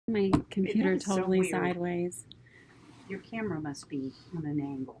My computer That is so totally weird. sideways. Your camera must be on an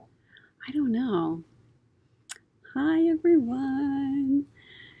angle. I don't know. Hi everyone.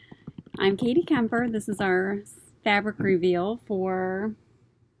 I'm Katie Kemper. This is our fabric reveal for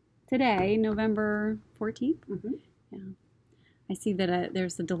today, November 14th. Mm-hmm. Yeah. I see that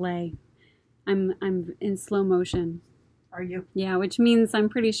there's a delay. I'm in slow motion. Are you? Yeah, which means I'm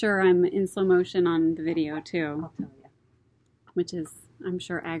pretty sure I'm in slow motion on the video too, I'll tell you. which is, I'm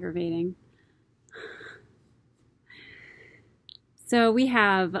sure, aggravating. So we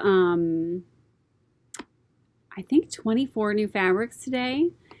have, I think 24 new fabrics today,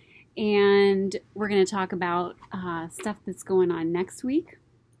 and we're going to talk about stuff that's going on next week.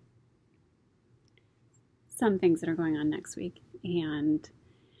 Some things that are going on next week, and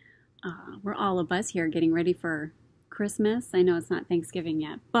we're all of us here getting ready for Christmas. I know it's not Thanksgiving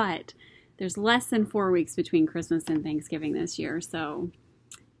yet, but there's less than 4 weeks between Christmas and Thanksgiving this year, so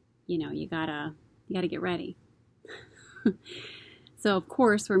you know you gotta get ready. So of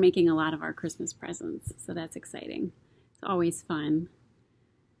course we're making a lot of our Christmas presents, so that's exciting. It's always fun.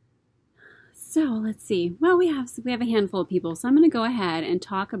 So let's see. Well, we have a handful of people, so I'm going to go ahead and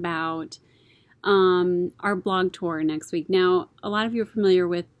talk about our blog tour next week. Now, a lot of you are familiar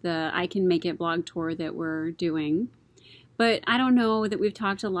with the I Can Make It blog tour that we're doing, but I don't know that we've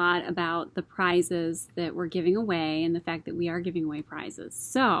talked a lot about the prizes that we're giving away and the fact that we are giving away prizes.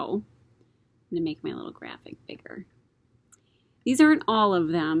 So I'm going to make my little graphic bigger. These aren't all of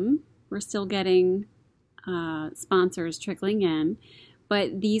them. We're still getting sponsors trickling in,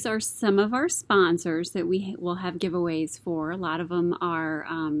 but these are some of our sponsors that we will have giveaways for. A lot of them are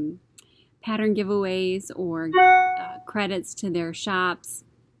pattern giveaways or credits to their shops.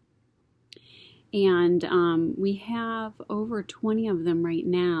 And we have over 20 of them right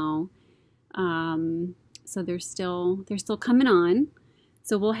now. So they're still coming on.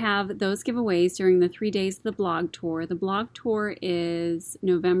 So we'll have those giveaways during the 3 days of the blog tour. The blog tour is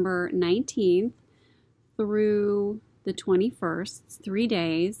November 19th through the 21st. It's 3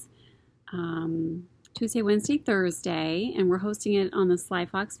 days. Tuesday, Wednesday, Thursday, and we're hosting it on the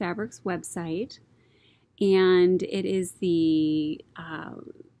slyfoxfabrics website. And it is the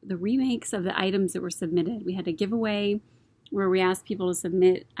remakes of the items that were submitted. We had a giveaway where we asked people to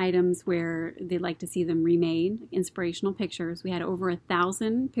submit items where they'd like to see them remade, inspirational pictures. We had over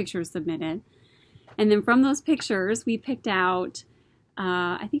 1,000 pictures submitted. And then from those pictures, we picked out,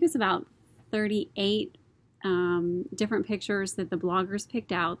 I think it was about 38 different pictures that the bloggers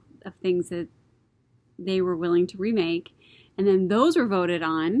picked out of things that they were willing to remake, and then those were voted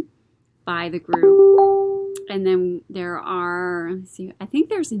on by the group. And then there are, let's see, I think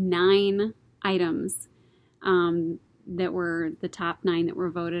there's 9 items that were the top 9 that were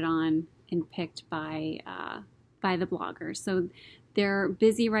voted on and picked by the bloggers. So they're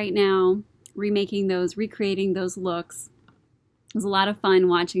busy right now remaking those, recreating those looks. It was a lot of fun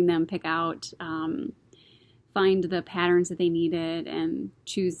watching them pick out find the patterns that they needed and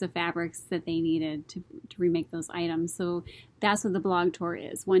choose the fabrics that they needed to remake those items. So that's what the blog tour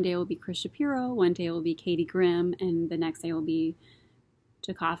is. One day will be Chris Shapiro, one day will be Katie Grimm, and the next day will be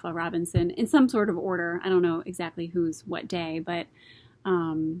Jakafa Robinson in some sort of order. I don't know exactly who's what day, but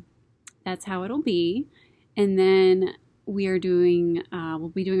that's how it'll be. And then we are doing, we'll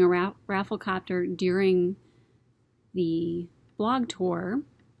be doing a raffle copter during the blog tour.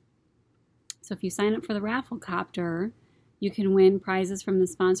 So if you sign up for the raffle copter, you can win prizes from the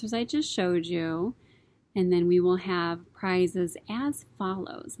sponsors I just showed you. And then we will have prizes as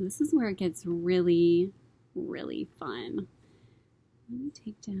follows. And this is where it gets really, really fun. Let me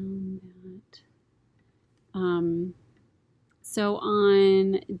take down that. So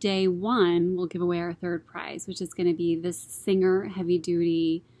on day 1, we'll give away our 3rd prize, which is going to be this Singer heavy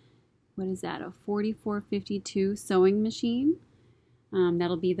duty, what is that, a 4452 sewing machine.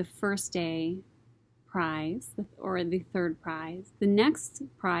 That'll be the first day prize, or the 3rd prize. The next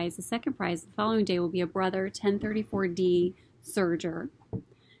prize, the 2nd prize, the following day will be a Brother 1034D serger.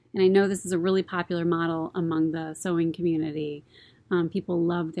 And I know this is a really popular model among the sewing community. People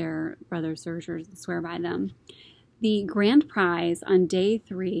love their Brother sergers and swear by them. The grand prize on day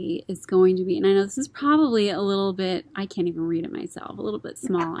 3 is going to be, and I know this is probably a little bit, I can't even read it myself, a little bit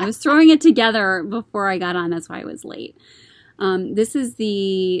small. I was throwing it together before I got on, that's why I was late. This is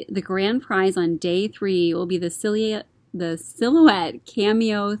the grand prize on day 3 will be the Silhouette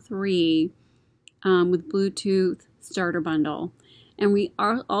Cameo 3 with Bluetooth starter bundle. And we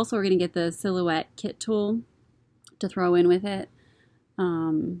are also going to get the Silhouette kit tool to throw in with it.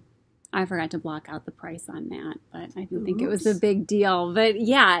 I forgot to block out the price on that, but I didn't think it was a big deal. But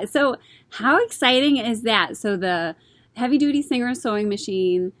yeah, so how exciting is that? So the Heavy Duty Singer sewing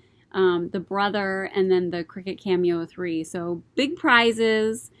machine, the Brother, and then the Cricut Cameo 3. So big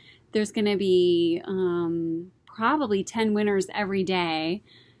prizes. There's going to be probably 10 winners every day,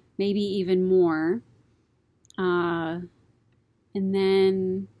 maybe even more. And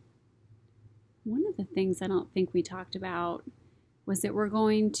then one of the things I don't think we talked about was that we're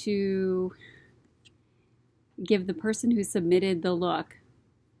going to give the person who submitted the look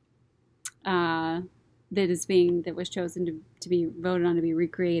that was chosen to be voted on to be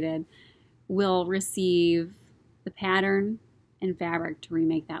recreated will receive the pattern and fabric to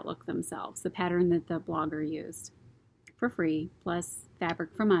remake that look themselves. The pattern that the blogger used for free, plus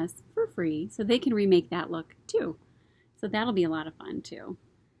fabric from us for free, so they can remake that look too. So that'll be a lot of fun too.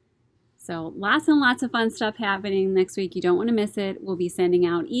 So lots and lots of fun stuff happening next week. You don't want to miss it. We'll be sending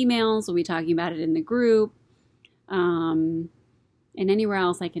out emails. We'll be talking about it in the group. And anywhere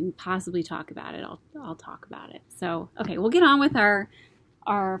else I can possibly talk about it, I'll talk about it. So, okay, we'll get on with our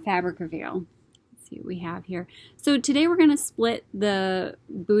fabric reveal. Let's see what we have here. So today we're going to split the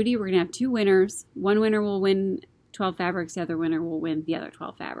booty. We're going to have 2 winners. One winner will win 12 fabrics. The other winner will win the other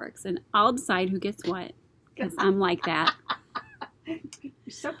 12 fabrics. And I'll decide who gets what, because I'm like that.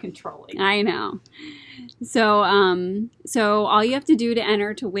 You're so controlling. I know. So all you have to do to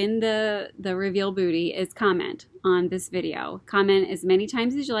enter to win the reveal booty is comment on this video. Comment as many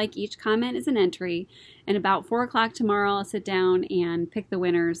times as you like. Each comment is an entry. And about 4 o'clock tomorrow, I'll sit down and pick the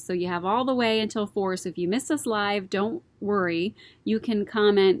winners. So you have all the way until 4. So if you missed us live, don't worry. You can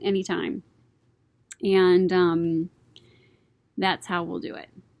comment anytime. And that's how we'll do it.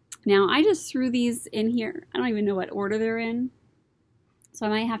 Now, I just threw these in here. I don't even know what order they're in. So I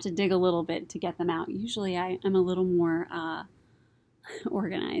might have to dig a little bit to get them out. Usually I'm a little more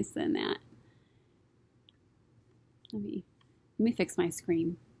organized than that. Let me fix my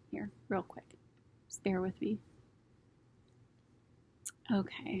screen here real quick. Just bear with me.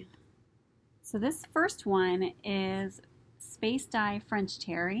 Okay. So this first one is Space Dye French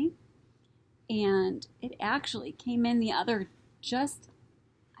Terry. And it actually came in the other just,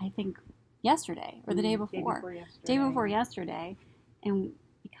 I think, yesterday or the day before. Day before yesterday. And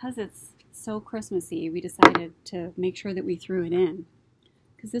because it's so Christmassy, we decided to make sure that we threw it in.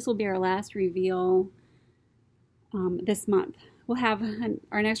 Because this will be our last reveal this month. We'll have,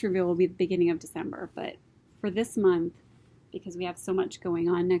 our next reveal will be the beginning of December. But for this month, because we have so much going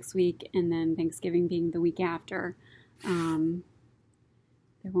on next week, and then Thanksgiving being the week after, there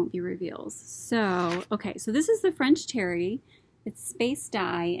won't be reveals. So, okay, so this is the French Terry. It's Space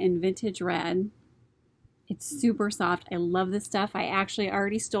Dye in Vintage Red. It's super soft. I love this stuff. I actually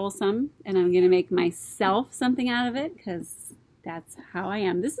already stole some, and I'm going to make myself something out of it because that's how I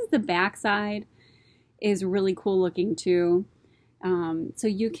am. This is the back side. Is really cool looking too. So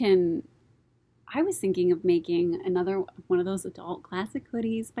you can, I was thinking of making another one of those adult classic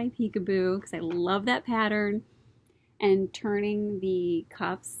hoodies by Peekaboo because I love that pattern, and turning the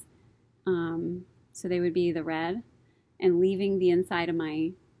cuffs so they would be the red, and leaving the inside of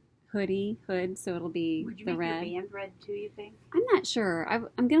my hood so it'll be the red. Would you make your band red too, you think? I'm not sure.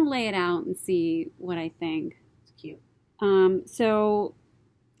 I'm going to lay it out and see what I think. It's cute. So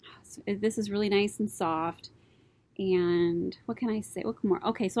this is really nice and soft. And what can I say? What more?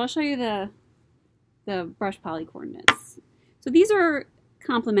 Okay, so I'll show you the brush poly coordinates. So these are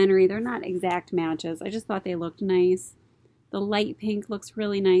complementary. They're not exact matches. I just thought they looked nice. The light pink looks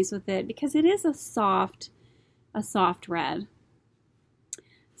really nice with it because it is a soft red.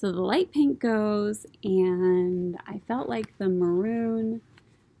 So the light pink goes, and I felt like the maroon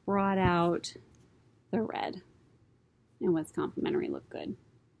brought out the red. And what's complementary looked good.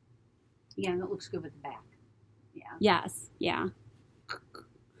 Yeah, and it looks good with the back. Yeah. Yes, yeah.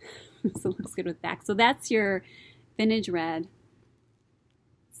 So it looks good with back. So that's your Vintage Red,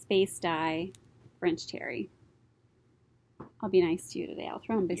 Space Dye, French Terry. I'll be nice to you today. I'll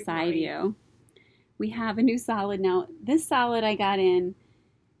throw them beside you. We have a new solid. Now, this solid I got in.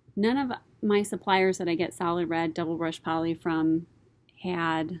 None of my suppliers that I get solid red double brush poly from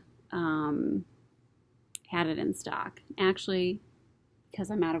had it in stock. Actually,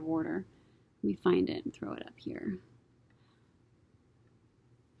 because I'm out of order, let me find it and throw it up here.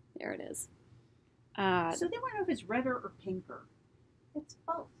 There it is. So they want to know if it's redder or pinker. It's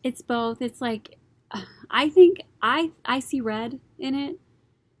both. It's both. It's like, I think I see red in it.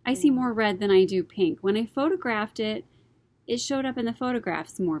 I see more red than I do pink. When I photographed it, it showed up in the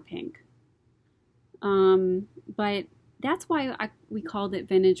photographs more pink. But that's why we called it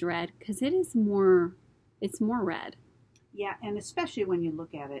Vintage Red, because it's more red. Yeah, and especially when you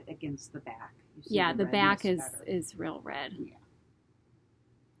look at it against the back. Yeah, the back is real red. Yeah.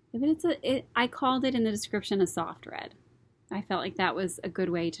 But I called it in the description a soft red. I felt like that was a good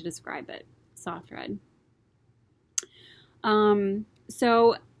way to describe it. Soft red.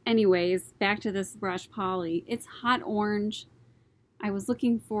 So anyways, back to this brush poly. It's hot orange. I was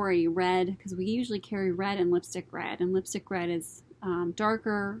looking for a red because we usually carry red and lipstick red is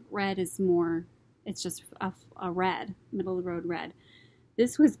darker. Red is more, it's just a red, middle of the road red.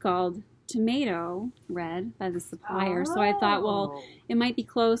 This was called tomato red by the supplier. So I thought, well, it might be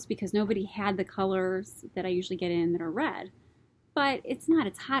close because nobody had the colors that I usually get in that are red. But it's not.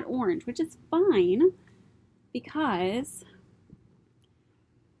 It's hot orange, which is fine because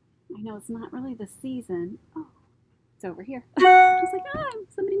I know it's not really the season. Oh, it's over here. I was like, oh,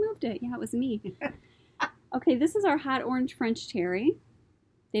 somebody moved it. Yeah, it was me. Okay, this is our hot orange French terry.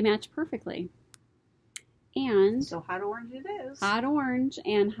 They match perfectly. And so hot orange it is. Hot orange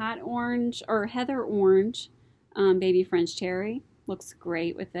and hot orange or heather orange baby French terry looks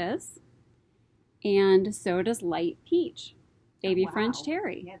great with this. And so does light peach baby French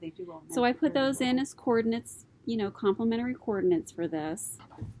terry. Yeah, they do all so I put those in as coordinates, you know, complementary coordinates for this.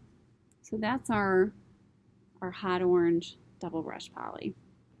 So that's our hot orange double brush poly.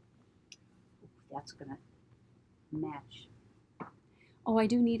 That's gonna match. Oh, I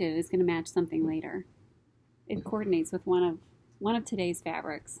do need it. It's gonna match something later. It coordinates with one of today's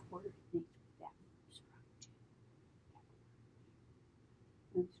fabrics.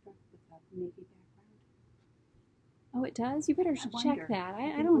 Oh, it does? You better check that.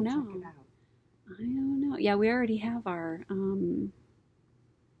 I don't know. I don't know. Yeah, we already have our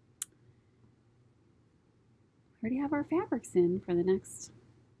fabrics in for the next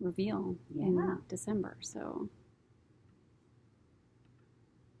reveal in December. So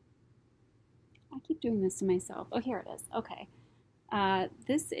I keep doing this to myself. Oh, here it is. Okay.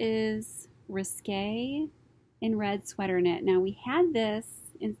 This is Risque in red sweater knit. Now we had this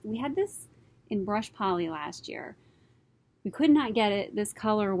in brush poly last year. We could not get it this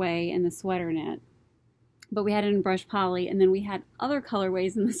colorway in the sweater knit, but we had it in brush poly, and then we had other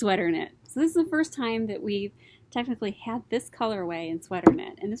colorways in the sweater knit. So this is the first time that we've technically had this colorway in sweater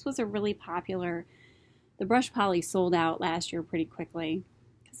knit, and this was a really popular. The brush poly sold out last year pretty quickly.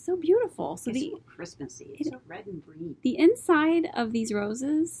 It's so beautiful. So it's so Christmassy. It's so red and green. The inside of these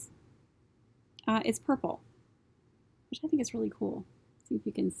roses is purple, which I think is really cool. See if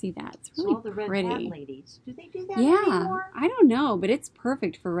you can see that. It's really all the red pretty. Hat ladies, do they do that anymore? I don't know, but it's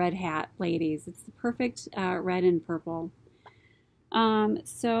perfect for red hat ladies. It's the perfect red and purple.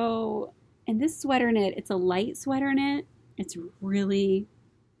 So, and this sweater knit, it's a light sweater knit. It's really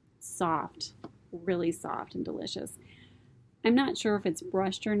soft and delicious. I'm not sure if it's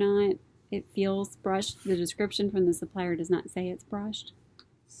brushed or not. It feels brushed. The description from the supplier does not say it's brushed.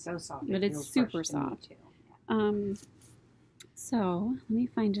 So soft. But it's super soft. Yeah. So let me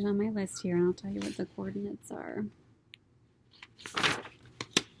find it on my list here and I'll tell you what the coordinates are.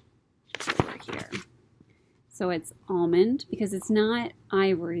 Over here. So it's almond because it's not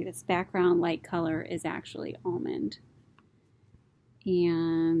ivory. This background light color is actually almond.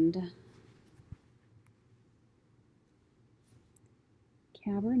 And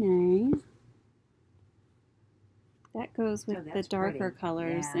Cabernet. That goes with the darker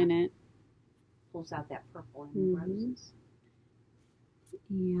colors in it. Pulls out that purple in the roses.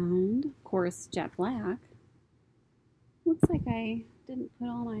 And, of course, jet black. Looks like I didn't put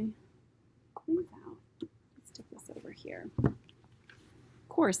all my clues out. Let's stick this over here. Of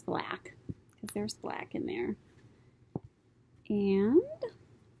course, black, because there's black in there. And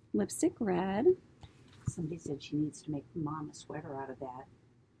lipstick red. Somebody said she needs to make mom a sweater out of that.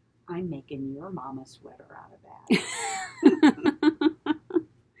 I'm making your mom a sweater out of that.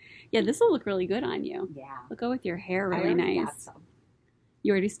 Yeah, this will look really good on you. Yeah. It'll go with your hair really nice. Got some.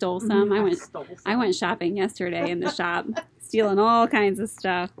 You already stole some? I went shopping yesterday in the shop, stealing all kinds of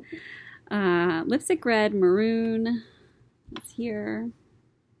stuff. Lipstick red, maroon. It's here.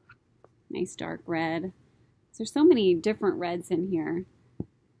 Nice dark red. There's so many different reds in here.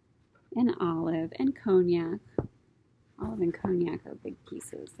 And olive and cognac. Olive and cognac are big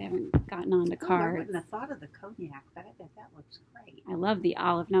pieces. They haven't gotten onto cards. I wouldn't have thought of the cognac, but I bet that looks great. I love the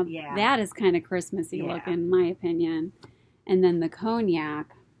olive. Now, that is kind of Christmassy looking, in my opinion. And then the cognac.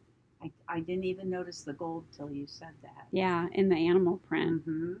 I didn't even notice the gold till you said that. Yeah, in the animal print.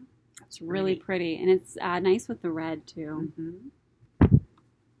 Mm-hmm. It's really pretty. And it's nice with the red, too. Mm-hmm.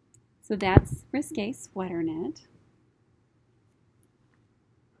 So that's Risque sweater knit.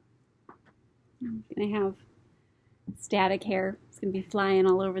 I'm going to have static hair. It's going to be flying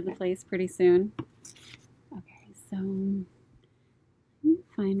all over the place pretty soon. Okay, so let me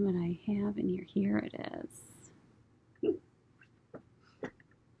find what I have in here. Here it is.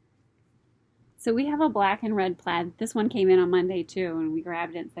 So we have a black and red plaid. This one came in on Monday too, and we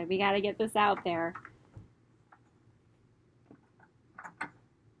grabbed it and said, we got to get this out there.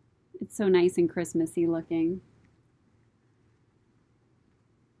 It's so nice and Christmassy looking.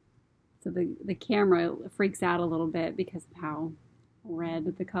 So the camera freaks out a little bit because of how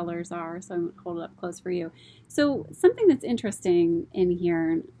red the colors are. So I'm going to hold it up close for you. So something that's interesting in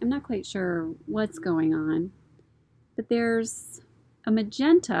here, I'm not quite sure what's going on, but there's a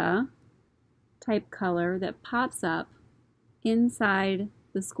magenta type color that pops up inside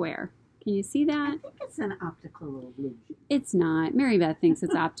the square. Can you see that? I think it's an optical illusion. It's not. Mary Beth thinks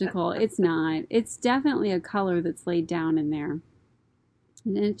it's optical. It's not. It's definitely a color that's laid down in there.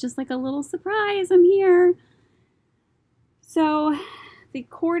 And it's just like a little surprise. I'm here. So the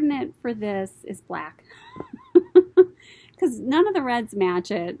coordinate for this is black. Because none of the reds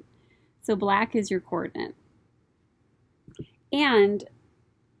match it. So black is your coordinate. And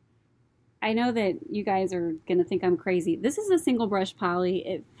I know that you guys are going to think I'm crazy. This is a single brush poly.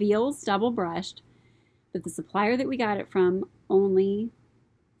 It feels double brushed, but the supplier that we got it from only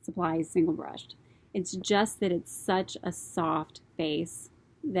supplies single brushed. It's just that it's such a soft base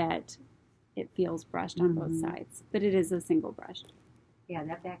that it feels brushed on both sides, but it is a single brushed. Yeah,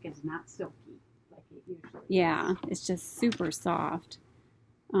 that back is not silky like it usually Yeah, it's just super soft.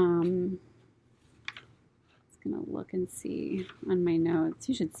 Gonna look and see on my notes.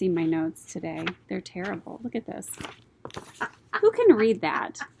 You should see my notes today. They're terrible. Look at this. Who can read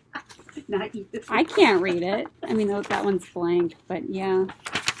that? Not you. I can't read it. I mean, that one's blank, but yeah,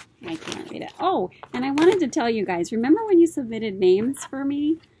 I can't read it. Oh, and I wanted to tell you guys, remember when you submitted names for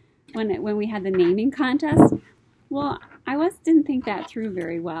me when we had the naming contest? Well, I didn't think that through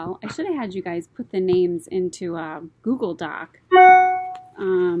very well. I should have had you guys put the names into a Google Doc.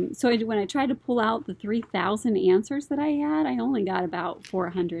 So when I tried to pull out the 3,000 answers that I had, I only got about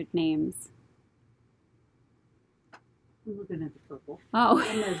 400 names. I'm looking at the purple. Oh.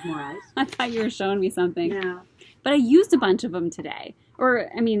 And mesmerized. I thought you were showing me something. Yeah. But I used a bunch of them today. Or,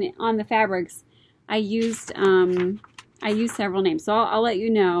 I mean, on the fabrics, I used several names. So I'll let you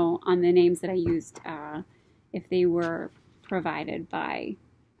know on the names that I used if they were provided by,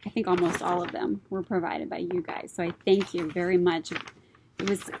 I think almost all of them were provided by you guys. So I thank you very much.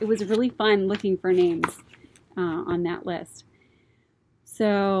 It was really fun looking for names on that list.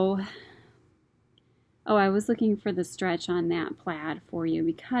 So, oh, I was looking for the stretch on that plaid for you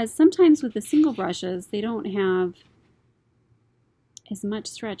because sometimes with the single brushes, they don't have as much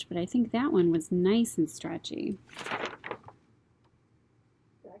stretch, but I think that one was nice and stretchy.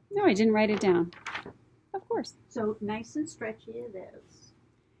 No, I didn't write it down. Of course. So nice and stretchy it is.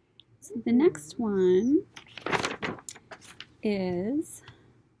 So the next one is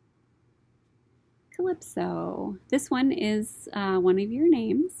Calypso. This one is one of your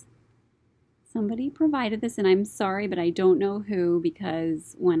names. Somebody provided this, and I'm sorry, but I don't know who,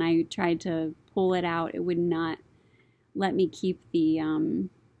 because when I tried to pull it out, it would not let me keep the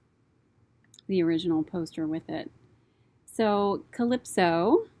original poster with it. So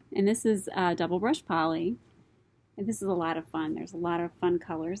Calypso, and this is double brush poly, and this is a lot of fun. There's a lot of fun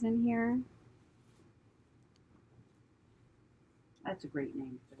colors in here. That's a great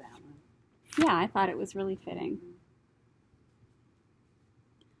name for that one. Yeah, I thought it was really fitting.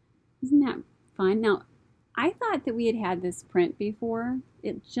 Isn't that fun? Now, I thought that we had had this print before.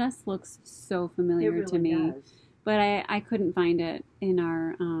 It just looks so familiar It to me. really does. But I couldn't find it in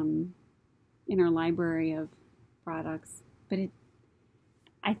our library of products. But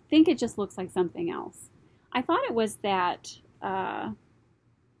I think it just looks like something else. I thought it was that.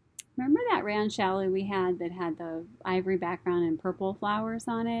 Remember that rayon chalet we had that had the ivory background and purple flowers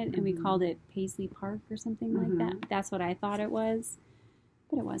on it, and we called it Paisley Park or something like that? That's what I thought it was,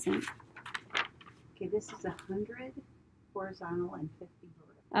 but it wasn't. Okay, this is 100 horizontal and 50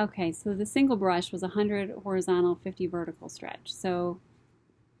 vertical. Okay, so the single brush was 100 horizontal, 50 vertical stretch. So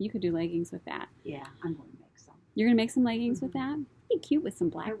you could do leggings with that. Yeah, I'm going to make some. You're going to make some leggings with that? Be cute with some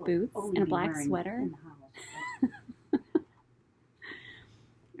black I will boots only and a be black wearing it sweater. in the house.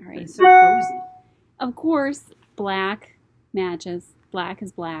 All right. It's so cozy. Of course, black matches. Black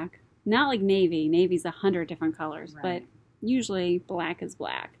is black. Not like navy. Navy's 100 different colors, Right. but usually black is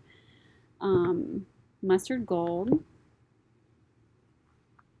black. Mustard gold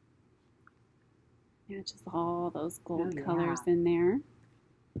matches all those gold colors in there.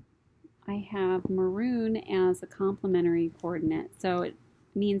 I have maroon as a complementary coordinate, so it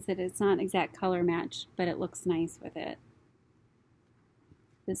means that it's not an exact color match, but it looks nice with it.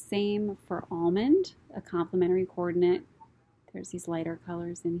 The same for almond, a complementary coordinate. There's these lighter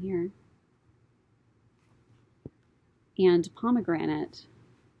colors in here. And pomegranate,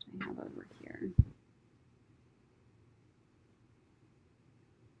 which I have over here?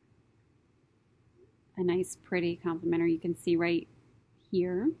 A nice, pretty complementary. You can see right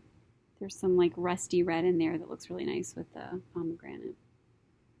here. There's some like rusty red in there that looks really nice with the pomegranate.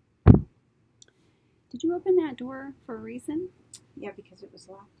 Did you open that door for a reason? Yeah, because it was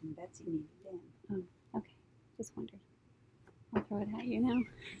locked and Betsy needed in. Oh, okay. Just wondered. I'll throw it at you now.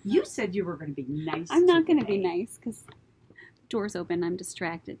 You said you were going to be nice. I'm not going to be nice because the door's open. I'm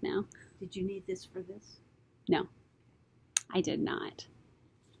distracted now. Did you need this for this? No, I did not.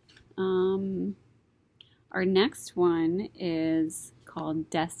 Our next one is called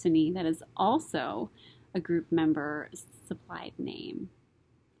Destiny. That is also a group member supplied name.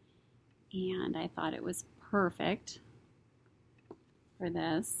 And I thought it was perfect for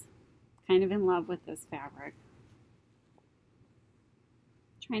this. Kind of in love with this fabric.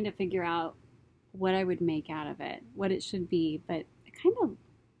 Trying to figure out what I would make out of it, what it should be, but it kind of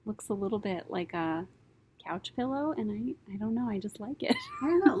looks a little bit like a couch pillow, and I don't know, I just like it. I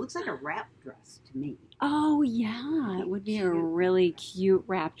don't know, it looks like a wrap dress to me. Oh yeah, it would be a really cute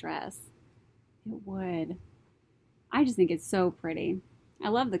wrap dress. It would. I just think it's so pretty. I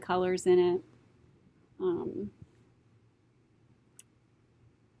love the colors in it.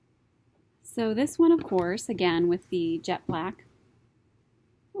 So this one, of course, again with the jet black.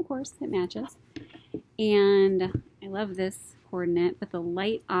 Of course, it matches. And I love this coordinate, but the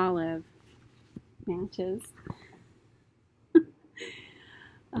light olive matches.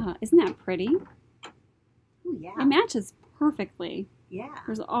 Isn't that pretty? Oh, yeah. It matches perfectly. Yeah.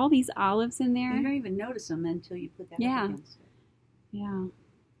 There's all these olives in there. You don't even notice them until you put that up against it. Yeah.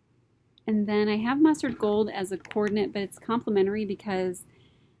 And then I have mustard gold as a coordinate, but it's complementary because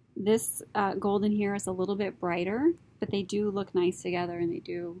this gold in here is a little bit brighter, but they do look nice together, and it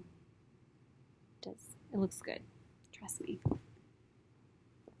looks good. Trust me.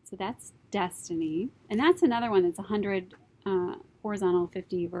 So that's Destiny. And that's another one that's 100 horizontal,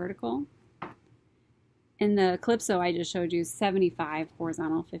 50 vertical. In the Calypso I just showed you, 75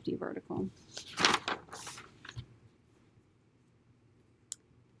 horizontal, 50 vertical.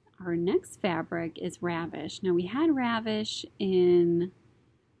 Our next fabric is Ravish. Now we had Ravish in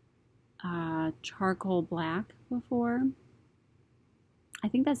charcoal black before. I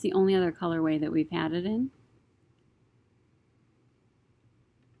think that's the only other colorway that we've had it in.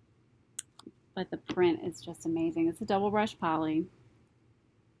 But the print is just amazing. It's a double brush poly.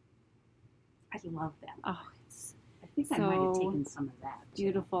 I love them. Oh, it's I think I might have taken some of that.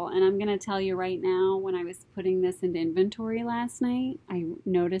 Beautiful. And I'm going to tell you right now, when I was putting this into inventory last night, I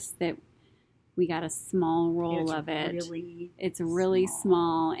noticed that we got a small roll of it. It's really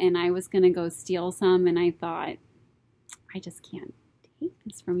small. And I was going to go steal some, and I thought, I just can't take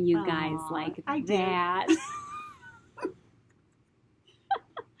this from you guys like that.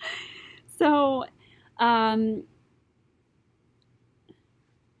 So,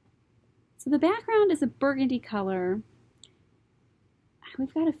 so the background is a burgundy color.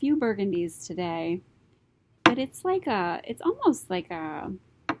 We've got a few burgundies today, but it's almost like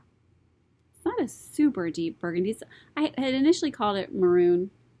it's not a super deep burgundy. I had initially called it maroon,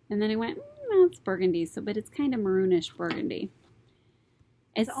 and then I went, no, it's burgundy. So, but it's kind of maroonish burgundy.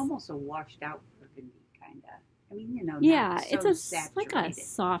 It's almost a washed out burgundy, kind of. I mean, you know, yeah, not so it's like a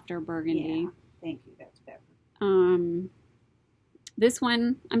softer burgundy. Yeah, thank you. That's better. This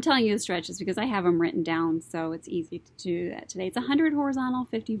one, I'm telling you the stretches because I have them written down, so it's easy to do that today. It's 100 horizontal,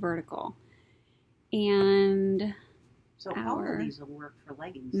 50 vertical. And so all of these will work for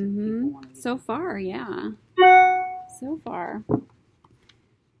leggings. Mm-hmm. So far, yeah. So far.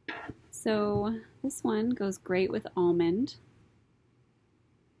 So this one goes great with almond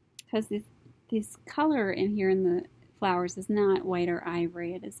because this color in here in the flowers is not white or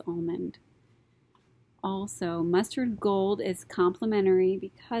ivory, it is almond. Also, mustard gold is complementary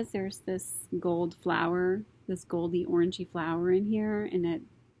because there's this gold flower, this goldy orangey flower in here, and it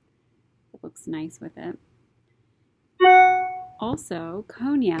looks nice with it. Also,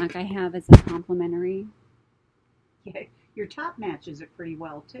 cognac I have as a complementary. Yeah, your top matches it pretty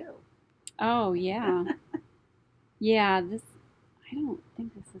well too. Oh yeah. Yeah, this, I don't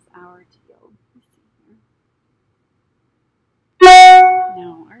think this is our teal. Let's see here.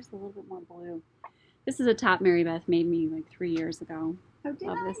 No, ours is a little bit more blue. This is a top Mary Beth made me like 3 years ago. Oh, did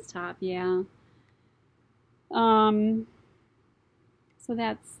Love I? this top, yeah. So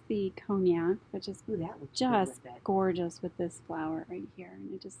that's the cognac, which is that looks just gorgeous with this flower right here,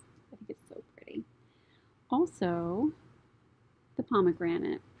 and I think it's so pretty. Also, the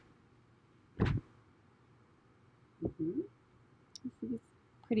pomegranate. These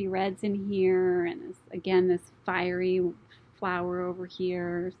pretty reds in here, and this fiery flower over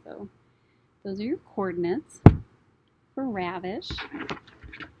here. So those are your coordinates for Ravish.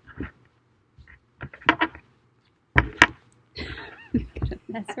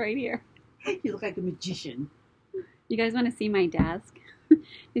 That's right here. You look like a magician. You guys want to see my desk?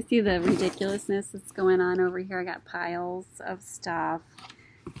 You see the ridiculousness that's going on over here? I got piles of stuff.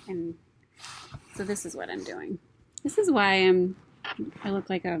 And so this is what I'm doing. This is why I look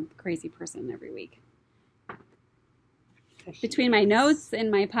like a crazy person every week. Between my notes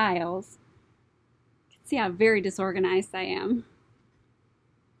and my piles, you can see how very disorganized I am.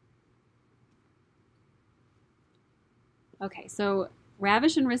 Okay, so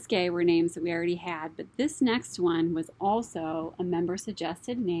Ravish and Risque were names that we already had, but this next one was also a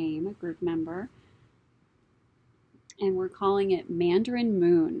member-suggested name, a group member, and we're calling it Mandarin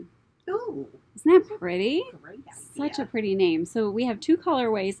Moon. Ooh, isn't that pretty? Great idea. Such a pretty name. So we have two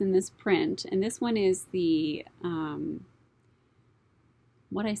colorways in this print, and this one is the,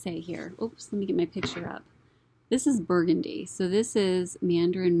 what I say here? Oops, let me get my picture up. This is burgundy. So this is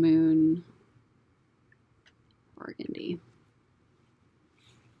Mandarin Moon burgundy.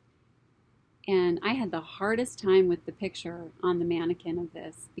 And I had the hardest time with the picture on the mannequin of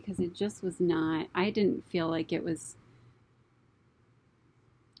this because it just was not, I didn't feel like it was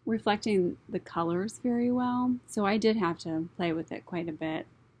reflecting the colors very well. So I did have to play with it quite a bit.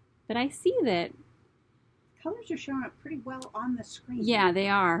 But I see that colors are showing up pretty well on the screen. Yeah, they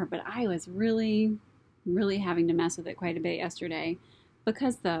are. But I was really, really having to mess with it quite a bit yesterday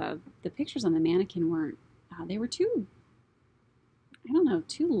because the pictures on the mannequin weren't, they were too, I don't know,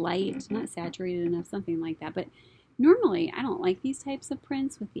 too light, not saturated enough, something like that. But normally, I don't like these types of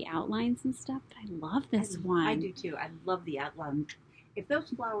prints with the outlines and stuff, but I love this one. I do too. I love the outline. If those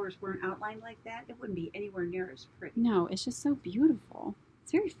flowers weren't outlined like that, it wouldn't be anywhere near as pretty. No, it's just so beautiful.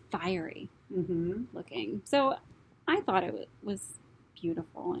 It's very fiery looking. So I thought it was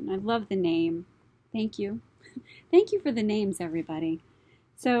beautiful, and I love the name. Thank you. Thank you for the names, everybody.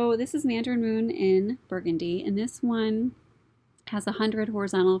 So this is Mandarin Moon in burgundy, and this one has 100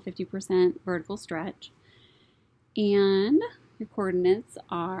 horizontal, 50% vertical stretch. And your coordinates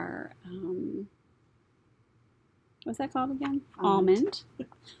are, what's that called again? Almond.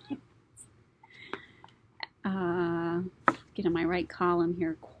 Get in my right column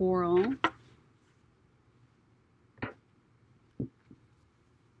here, coral.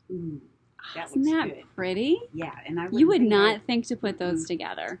 Isn't that good. Pretty? Yeah, and you would not think to put those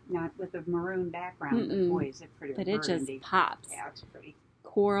together. Not with a maroon background, but boy, is it pretty. But it just pops. Yeah, it's pretty.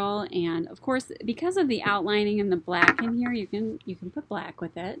 Coral, and of course, because of the outlining and the black in here, you can put black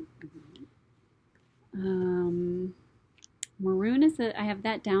with it. Maroon is I have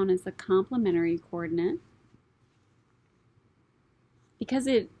that down as a complementary coordinate because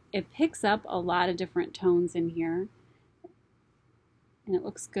it picks up a lot of different tones in here. And it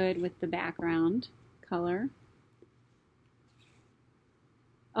looks good with the background color.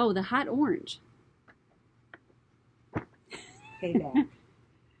 Oh, the hot orange. Payback.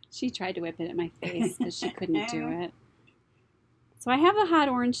 She tried to whip it at my face because she couldn't do it. So I have the hot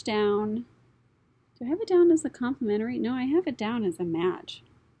orange down. Do I have it down as a complementary? No, I have it down as a match.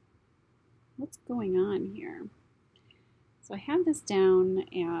 What's going on here? So I have this down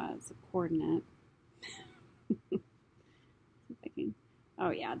as a coordinate. Oh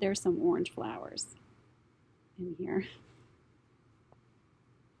yeah, there's some orange flowers in here.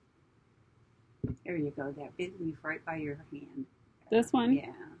 There you go, that big leaf right by your hand. This one? Yeah.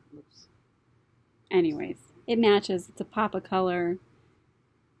 Looks. Anyways, it matches. It's a pop of color.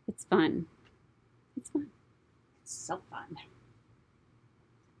 It's fun. It's fun. It's so fun.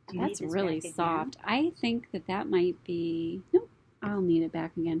 That's really soft. I think that might be... Nope, I'll need it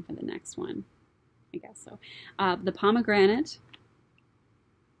back again for the next one. I guess so. The pomegranate.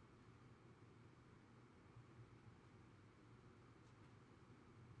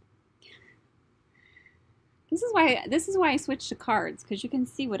 This is why I switched to cards, because you can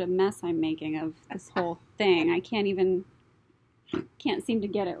see what a mess I'm making of this whole thing. I can't seem to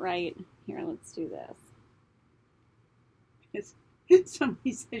get it right. Here, let's do this.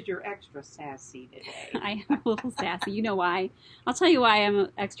 Somebody says you're extra sassy today. I am a little sassy. You know why? I'll tell you why I'm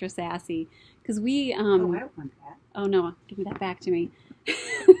extra sassy. Because we... oh, I don't want that. Oh, no. Give me that back to me.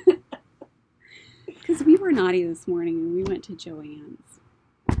 Because we were naughty this morning and we went to Joann's.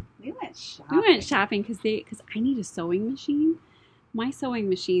 We went shopping. We went shopping because I need a sewing machine. My sewing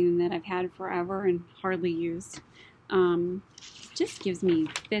machine that I've had forever and hardly used just gives me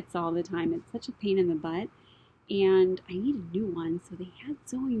fits all the time. It's such a pain in the butt. And I need a new one. So they had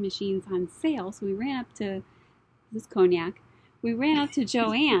sewing machines on sale. So we ran up to, this is cognac. We ran up to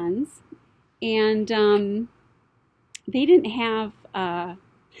Joann's and they didn't have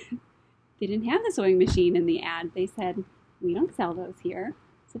they didn't have the sewing machine in the ad. They said, we don't sell those here.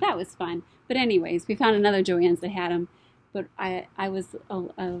 So that was fun. But anyways, we found another Joann's that had them. But I was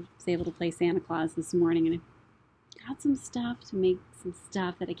able to play Santa Claus this morning, and I got some stuff to make some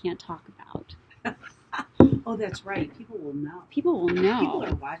stuff that I can't talk about. Oh, that's right. People will know. People will know. People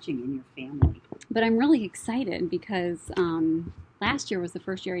are watching in your family. But I'm really excited because last year was the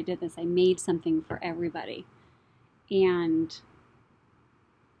first year I did this. I made something for everybody. And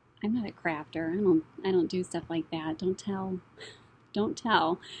I'm not a crafter. I don't do stuff like that. Don't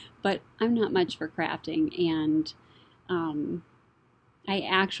tell. But I'm not much for crafting, and I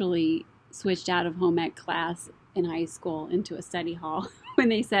actually switched out of home ec class in high school into a study hall when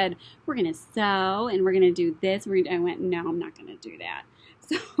they said, we're going to sew and we're going to do this. I went, no, I'm not going to do that.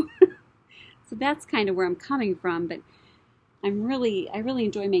 So that's kind of where I'm coming from, but I really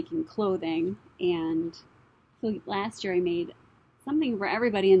enjoy making clothing. And so last year I made something for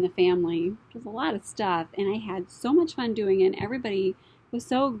everybody in the family, which was a lot of stuff, and I had so much fun doing it. Everybody was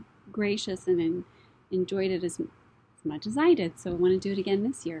so gracious and enjoyed it as much as I did, so I want to do it again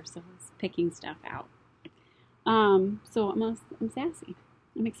this year. So I was picking stuff out. So I'm sassy.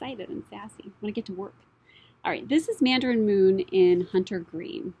 I'm excited and sassy. I want to get to work. All right, this is Mandarin Moon in Hunter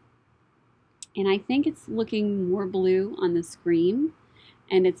Green, and I think it's looking more blue on the screen,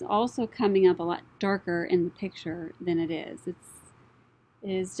 and it's also coming up a lot darker in the picture than it is. It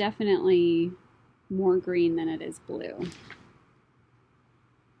is definitely more green than it is blue.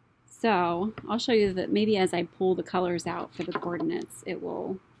 So I'll show you that maybe as I pull the colors out for the coordinates, it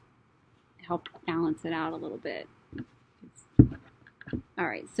will help balance it out a little bit. All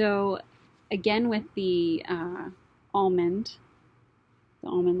right, so again with the almond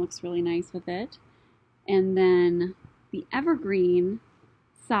looks really nice with it. And then the evergreen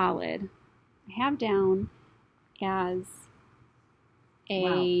solid, I have down as a...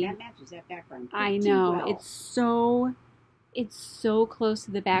 Wow, that matches that background. I know, well. It's so close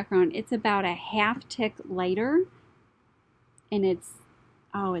to the background. It's about a half tick lighter, and it's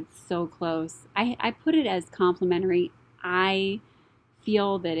so close. I put it as complementary. I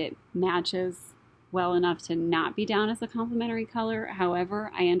feel that it matches well enough to not be down as a complementary color. However,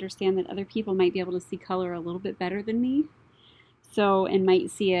 I understand that other people might be able to see color a little bit better than me, and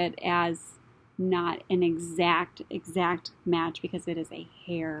might see it as not an exact match because it is a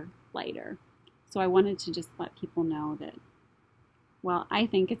hair lighter. So I wanted to just let people know that, well, I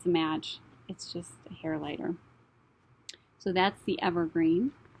think it's a match. It's just a hair lighter. So that's the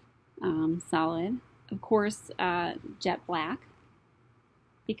evergreen solid. Of course, jet black,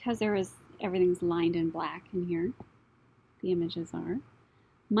 because everything's lined in black in here. The images are.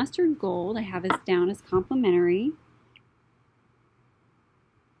 Mustard gold, I have this down as complementary,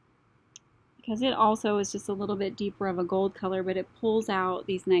 because it also is just a little bit deeper of a gold color, but it pulls out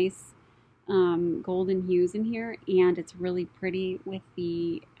these nice golden hues in here, and it's really pretty with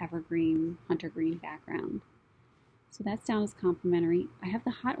the evergreen hunter green background. So that's down as complementary. I have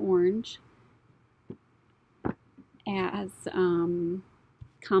the hot orange as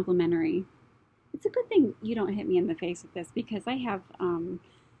complementary. It's a good thing you don't hit me in the face with this, because I have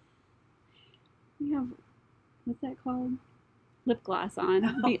what's that called? Lip gloss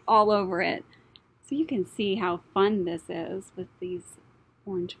on, be all over it. So you can see how fun this is with these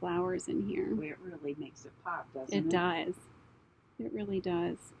orange flowers in here. It really makes it pop, doesn't it? It does. It really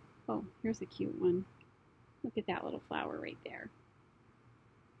does. Oh, here's a cute one. Look at that little flower right there.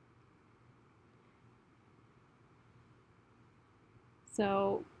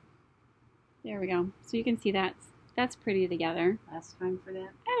 So there we go. So you can see that's pretty together. Last time for that?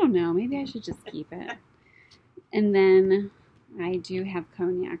 I don't know. Maybe I should just keep it. And then I do have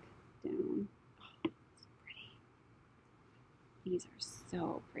cognac down. Oh, it's pretty. These are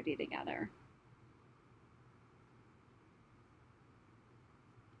so pretty together.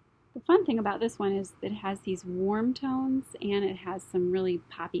 The fun thing about this one is it has these warm tones, and it has some really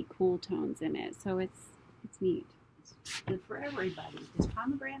poppy cool tones in it. So it's neat. It's good for everybody. Does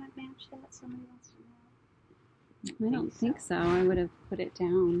pomegranate match that? Somebody wants to know? I don't think so. I would have put it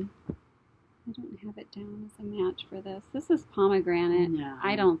down. I don't have it down as a match for this. This is pomegranate. No.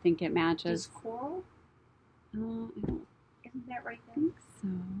 I don't think it matches. Does coral? I don't Isn't that right there? think so.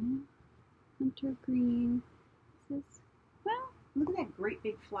 Hunter green. This is, well, look at that great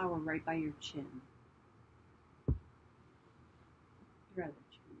big flower right by your chin. Your other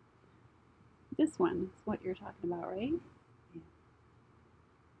chin. this one is what you're talking about, right? Yeah.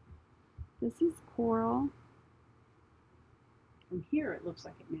 This is coral. From here, it looks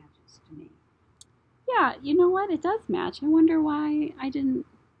like it matches to me. Yeah, you know what? It does match. I wonder why I didn't.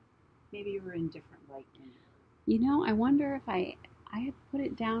 Maybe you were in different light. You know, I wonder if I had put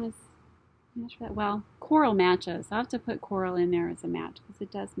it down as match for that. Well, coral matches. I'll have to put coral in there as a match because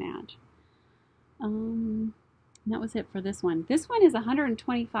it does match. And that was it for this one. This one is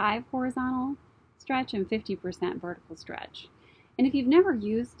 125 horizontal stretch and 50% vertical stretch. And if you've never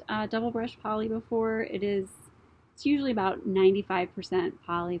used double brush poly before, it's usually about 95%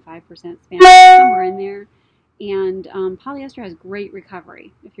 poly, 5% spandex, somewhere in there. And polyester has great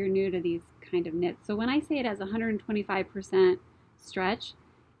recovery if you're new to these kind of knits. So when I say it has 125% stretch,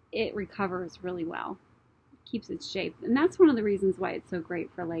 it recovers really well. It keeps its shape. And that's one of the reasons why it's so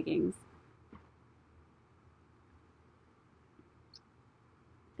great for leggings.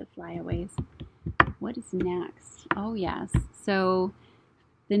 The flyaways. What is next? Oh, yes. So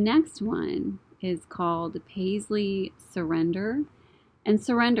the next one is called Paisley Surrender. And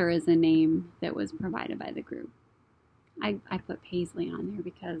Surrender is a name that was provided by the group. I put Paisley on there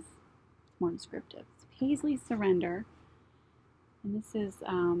because it's more descriptive. It's Paisley Surrender. And this is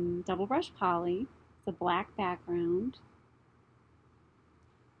double brush poly. It's a black background.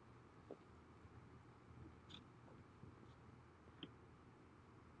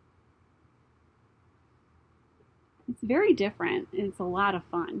 It's very different, and it's a lot of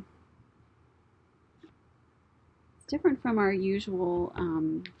fun. It's different from our usual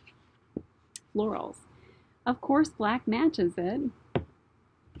florals. Of course, black matches it.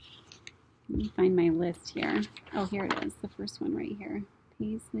 Let me find my list here. Oh, here it is, the first one right here.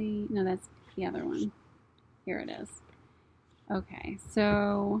 Paisley, no, that's the other one. Here it is. Okay,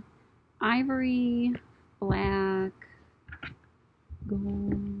 so ivory, black,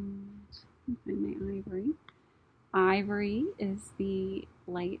 gold. Let me find my ivory. Ivory is the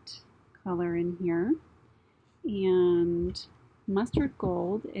light color in here, and mustard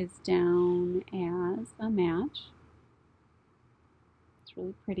gold is down as a match. It's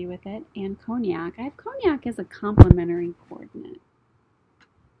really pretty with it, and cognac. I have cognac as a complementary coordinate.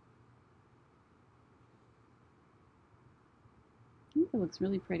 I think it looks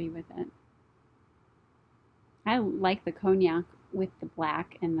really pretty with it. I like the cognac with the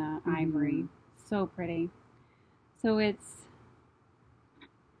black and the ivory. So pretty. So it's,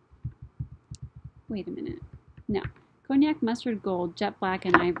 wait a minute. No. Cognac, mustard gold, jet black,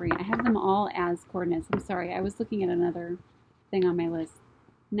 and ivory. I have them all as coordinates. I'm sorry, I was looking at another thing on my list.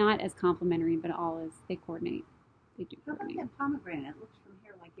 Not as complementary, but all as they coordinate. They do coordinate. How about that pomegranate? It looks from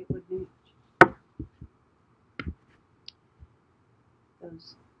here like it would match.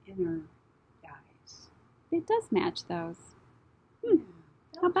 Those inner dyes. It does match those. Yeah,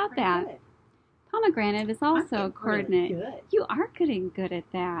 How about that? Good. Pomegranate is also a coordinate. Really good. You are getting good at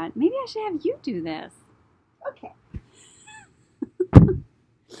that. Maybe I should have you do this. Okay.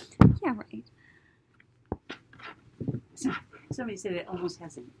 Yeah, right. Somebody said it almost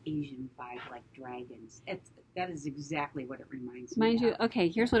has an Asian vibe, like dragons. That is exactly what it reminds me of. Mind you, okay,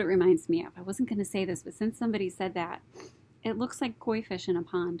 here's what it reminds me of. I wasn't going to say this, but since somebody said that, it looks like koi fish in a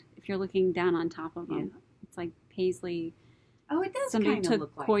pond if you're looking down on top of them. Yeah. It's like paisley. Oh, it does somebody kind of took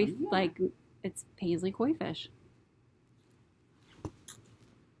look koi, like them, yeah. like it's paisley koi fish.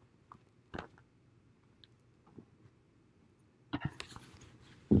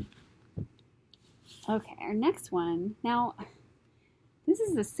 Okay, our next one. Now, this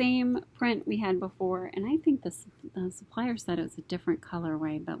is the same print we had before, and I think the supplier said it was a different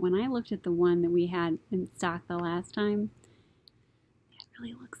colorway, but when I looked at the one that we had in stock the last time, it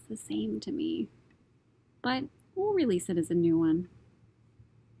really looks the same to me. But we'll release it as a new one.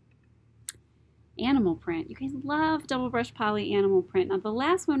 Animal print. You guys love double brush poly animal print. Now, the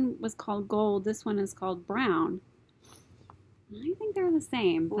last one was called gold. This one is called brown. I think they're the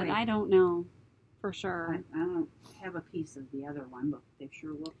same, but I don't know for sure. I don't have a piece of the other one, but they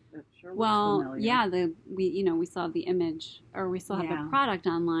sure look well, familiar. Yeah, we saw the image, or we still have the product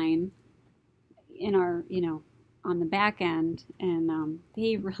online in our, on the back end, and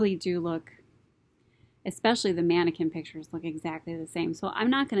they really do look, especially the mannequin pictures look exactly the same. So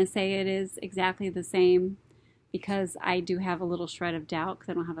I'm not going to say it is exactly the same because I do have a little shred of doubt because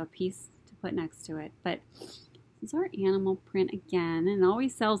I don't have a piece to put next to it. But this is our animal print again, and it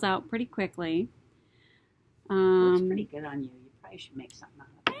always sells out pretty quickly. Looks pretty good on you. You probably should make something out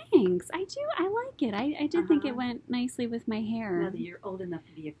of it. Thanks. I do. I like it. I did think it went nicely with my hair. Now that you're old enough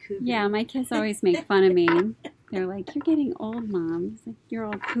to be a cougar. Yeah, my kids always make fun of me. They're like, "You're getting old, Mom." It's like, "You're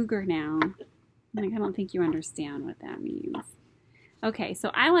all cougar now." I'm like, I don't think you understand what that means. Okay, so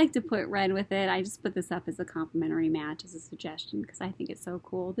I like to put red with it. I just put this up as a complimentary match, as a suggestion, because I think it's so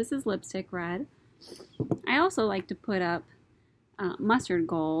cool. This is lipstick red. I also like to put up mustard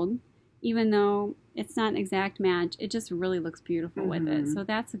gold, even though it's not an exact match. It just really looks beautiful with it. So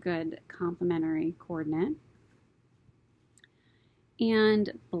that's a good complementary coordinate.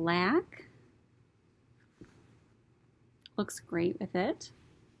 And black looks great with it.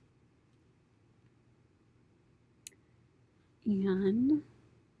 And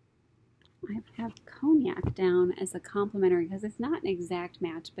I have cognac down as a complementary because it's not an exact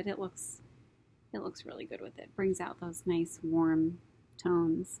match, but it looks really good with it. Brings out those nice warm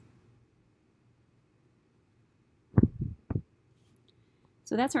tones.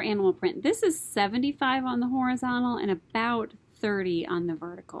 So that's our animal print. This is 75 on the horizontal and about 30 on the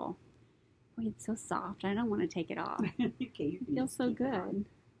vertical. Boy, it's so soft. I don't want to take it off. Okay, It feels so good.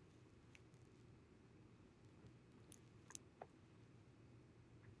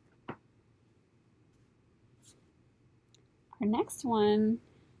 Our next one,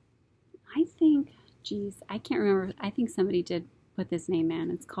 I think, geez, I can't remember. I think somebody did put this name in.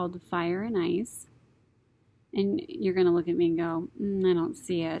 It's called Fire and Ice. And you're going to look at me and go, I don't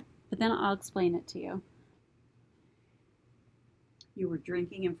see it. But then I'll explain it to you. You were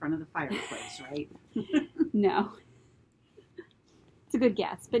drinking in front of the fireplace, right? No. It's a good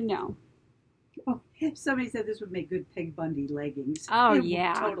guess, but no. Oh, somebody said this would make good Peg Bundy leggings. Oh, It would,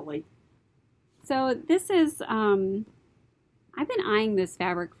 yeah. Totally. So this is, I've been eyeing this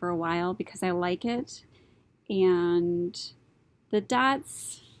fabric for a while because I like it. And the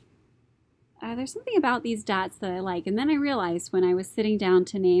dots, there's something about these dots that I like. And then I realized when I was sitting down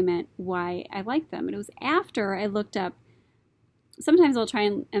to name it why I like them. And it was after I looked up, sometimes I'll try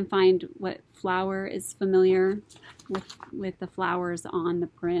and find what flower is familiar with the flowers on the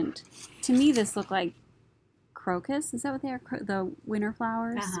print. To me, this looked like crocus. Is that what they are? The winter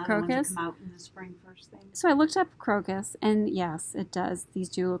flowers? The Crocus? ones that come out in the spring first thing. So I looked up crocus, and yes, it does. These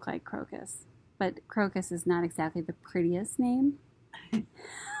do look like crocus. But crocus is not exactly the prettiest name.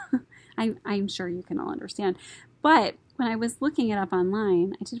 I'm sure you can all understand. But when I was looking it up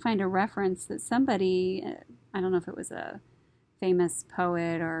online, I did find a reference that somebody, I don't know if it was a famous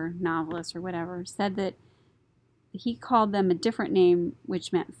poet or novelist or whatever, said that he called them a different name,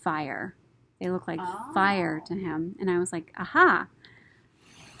 which meant fire. They look like fire to him. And I was like, aha.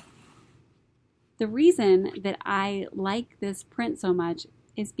 The reason that I like this print so much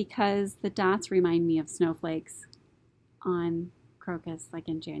is because the dots remind me of snowflakes on crocus, like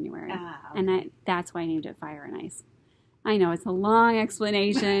in January. Okay. And that's why I named it Fire and Ice. I know it's a long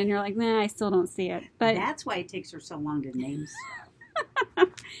explanation. You're like, nah, I still don't see it. But that's why it takes her so long to name stuff.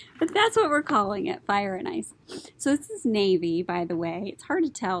 But that's what we're calling it, Fire and Ice. So this is navy, by the way. It's hard to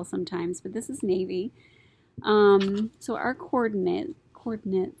tell sometimes, but this is navy. So our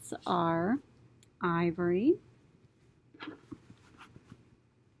coordinates are ivory,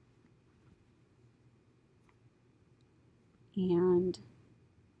 and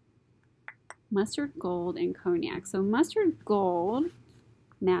mustard gold and cognac. So mustard gold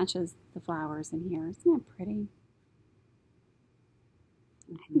matches the flowers in here. Isn't that pretty?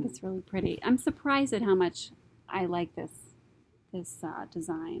 I think it's really pretty. I'm surprised at how much I like this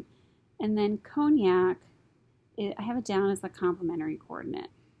design. And then cognac, I have it down as a complementary coordinate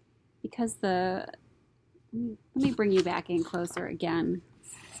because let me bring you back in closer again.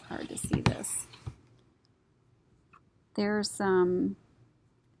 It's hard to see this. There's the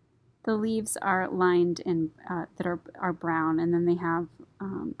leaves are lined in that are brown, and then they have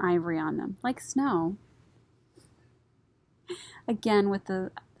ivory on them, like snow. Again with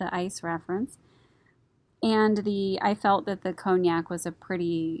the ice reference. And I felt that the cognac was a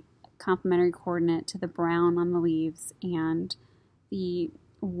pretty complementary coordinate to the brown on the leaves and the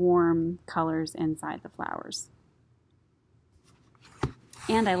warm colors inside the flowers.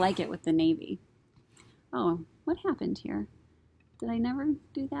 And I like it with the navy. Oh, what happened here? Did I never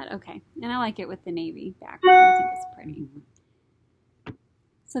do that? Okay. And I like it with the navy background. I think it's pretty.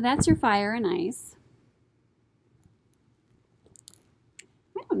 So that's your Fire and Ice.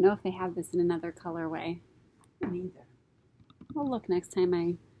 I don't know if they have this in another colorway. Neither. I'll look next time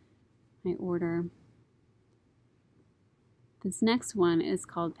I order. This next one is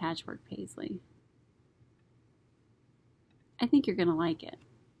called Patchwork Paisley. I think you're gonna like it.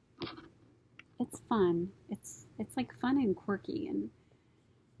 It's fun. It's like fun and quirky, and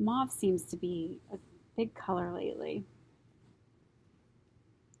mauve seems to be a big color lately.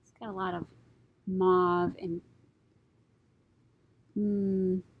 It's got a lot of mauve and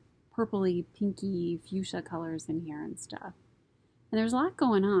purpley, pinky, fuchsia colors in here and stuff. And there's a lot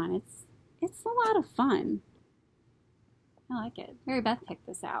going on. It's a lot of fun. I like it. Mary Beth picked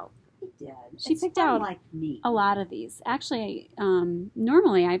this out. She did. She picked out like me. A lot of these. Actually,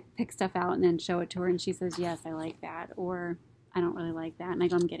 normally I pick stuff out and then show it to her, and she says, yes, I like that, or I don't really like that, and I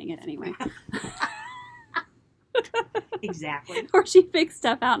go, I'm getting it anyway. Exactly. Or she picks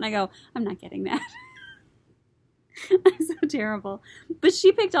stuff out, and I go, I'm not getting that. I'm so terrible. But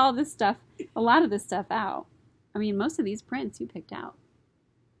she picked all this stuff, a lot of this stuff out. I mean, most of these prints you picked out.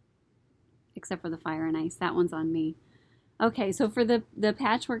 Except for the Fire and Ice. That one's on me. Okay, so for the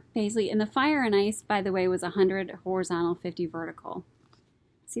patchwork paisley, and the Fire and Ice, by the way, was 100 horizontal, 50 vertical.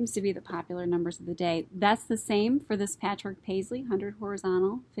 Seems to be the popular numbers of the day. That's the same for this patchwork paisley, 100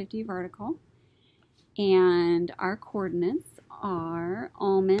 horizontal, 50 vertical. And our coordinates are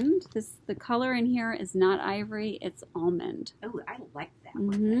almond. The color in here is not ivory, it's almond. Oh, I like that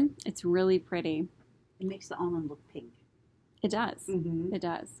one. It's really pretty. It makes the almond look pink. It does. It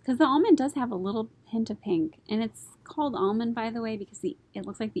does. Because the almond does have a little hint of pink. And it's called almond, by the way, because it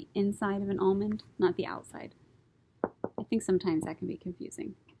looks like the inside of an almond, not the outside. I think sometimes that can be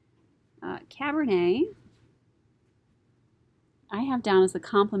confusing. Cabernet, I have down as a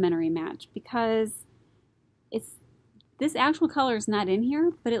complementary match because this actual color is not in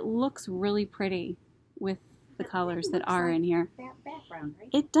here, but it looks really pretty with the colors that are in here. That background, right?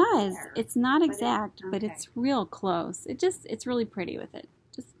 It does. There. It's not exact, but okay. it's real close. It's really pretty with it.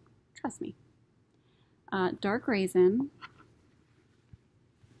 Just trust me. Dark raisin.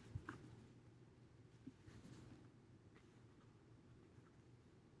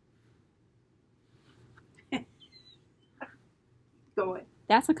 Go ahead.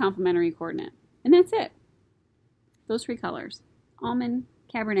 That's a complementary coordinate. And that's it. Those three colors. Almond,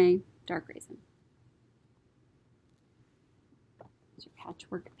 Cabernet, dark raisin. It's your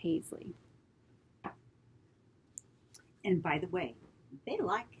patchwork paisley. And by the way, they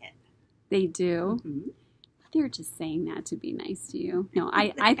like it. They do. Mm-hmm. They're just saying that to be nice to you. No,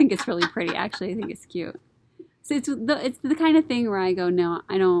 I think it's really pretty. Actually, I think it's cute. So it's the kind of thing where I go, no,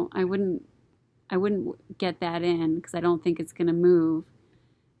 I wouldn't get that in because I don't think it's gonna move.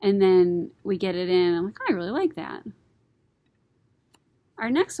 And then we get it in. I'm like, oh, I really like that. Our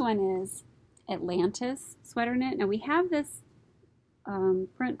next one is Atlantis sweater knit. Now we have this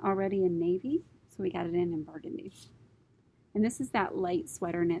print already in navy, so we got it in burgundy. And this is that light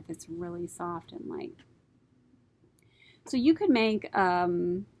sweater knit that's really soft and light. So you could make a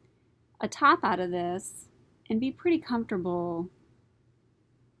top out of this and be pretty comfortable,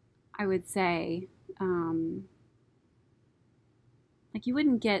 I would say. Like you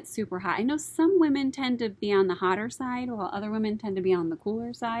wouldn't get super hot. I know some women tend to be on the hotter side while other women tend to be on the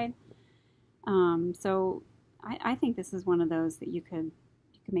cooler side. So I think this is one of those that you could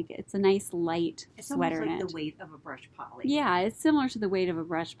make it. It's a nice light sweater knit. It's almost like the weight of a brush poly. Yeah, it's similar to the weight of a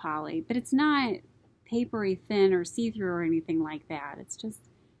brush poly, but it's not papery thin or see-through or anything like that. It's just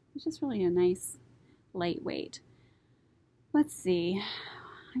really a nice lightweight. Let's see.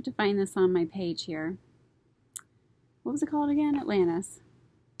 I have to find this on my page here. What was it called again? Atlantis.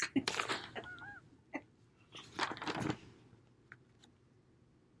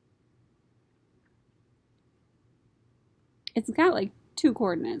 It's got like 2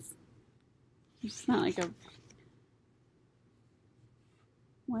 coordinates. It's not like a...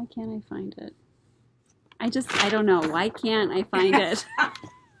 Why can't I find it? I don't know. Why can't I find it?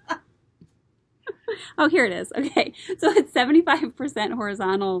 Oh, here it is. Okay. So it's 75%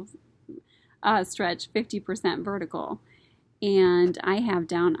 horizontal stretch, 50% vertical. And I have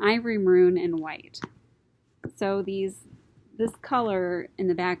down ivory, maroon, and white. So this color in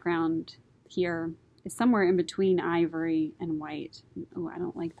the background here is somewhere in between ivory and white. Oh, I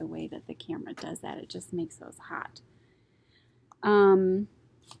don't like the way that the camera does that. It just makes those hot. And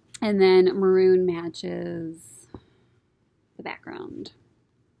then maroon matches the background.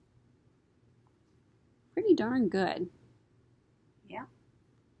 Pretty darn good. Yeah.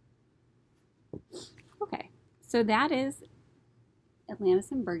 Okay, so that is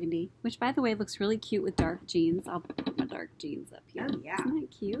Atlantis and Burgundy, which by the way looks really cute with dark jeans. I'll put my dark jeans up here. Oh, yeah. Isn't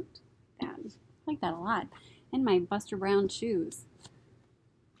that cute? I like that a lot. And my Buster Brown shoes.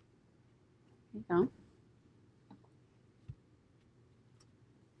 There you go.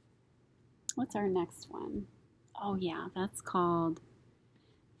 What's our next one? Oh yeah, that's called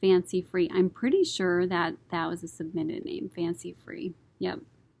Fancy Free. I'm pretty sure that was a submitted name, Fancy Free. Yep,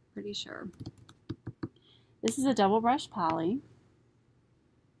 pretty sure. This is a double brush poly.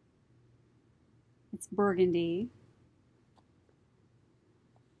 It's burgundy.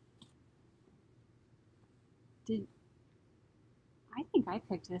 I think I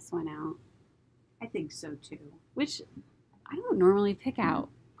picked this one out. I think so too. Which I don't normally pick out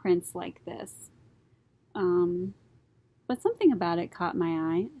prints like this. But something about it caught my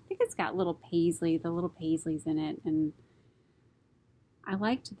eye. I think it's got the little paisleys in it, and I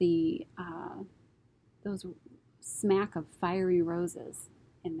liked those smack of fiery roses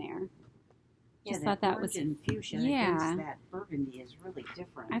in there. Yeah, Just thought that was fuchsia yeah. against that burgundy is really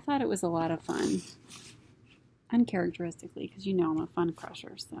different. I thought it was a lot of fun. uncharacteristically, because you know I'm a fun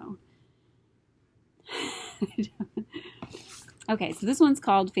crusher, so. Okay, so this one's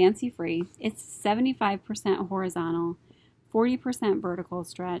called Fancy Free. It's 75% horizontal, 40% vertical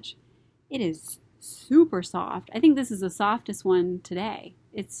stretch. It is super soft. I think this is the softest one today.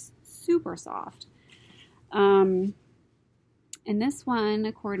 It's super soft. And this one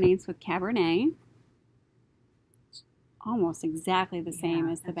coordinates with Cabernet. Almost exactly the same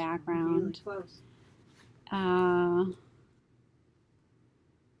as the background. Really close. I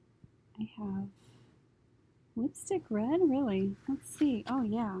have lipstick red, really? Let's see. Oh,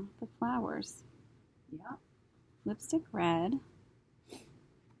 yeah, the flowers. Yeah. Lipstick red.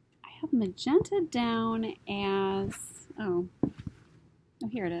 I have magenta down as, oh,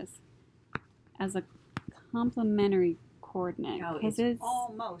 here it is, as a complementary coordinate. No, because it's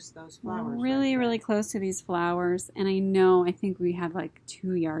almost those flowers. Really, really close to these flowers. And I think we have like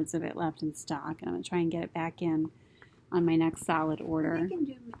 2 yards of it left in stock. And I'm going to try and get it back in on my next solid order. You can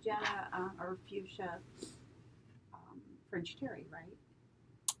do magenta or fuchsia French terry, right?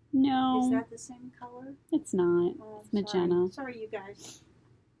 No. Is that the same color? It's not. Oh, it's magenta. Sorry, you guys.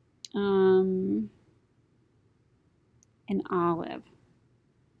 An olive.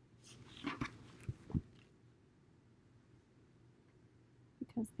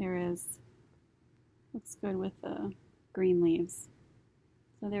 Because looks good with the green leaves.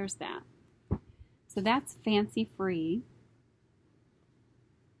 So there's that. So that's Fancy Free.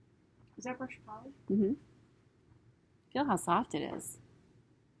 Is that brush poly? Mm-hmm. Feel how soft it is.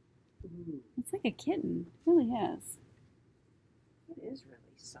 Ooh. It's like a kitten. It really is. It is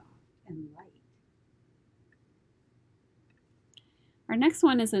really soft and light. Our next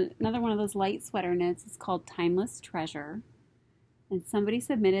one is another one of those light sweater knits. It's called Timeless Treasure. And somebody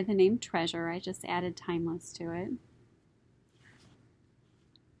submitted the name Treasure. I just added Timeless to it.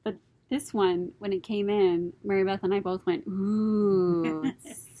 But this one, when it came in, Mary Beth and I both went, ooh,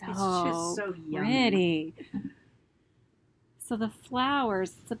 it's just so pretty. So the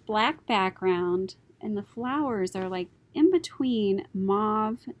flowers, it's a black background, and the flowers are like in between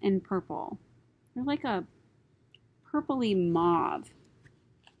mauve and purple. They're like a purpley mauve.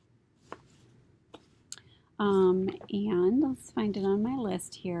 And let's find it on my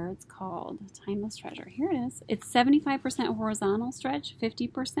list here. It's called Timeless Treasure. Here it is. It's 75% horizontal stretch,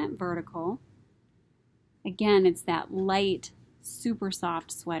 50% vertical. Again, it's that light, super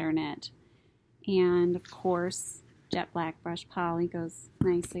soft sweater knit. And of course, jet black brush poly goes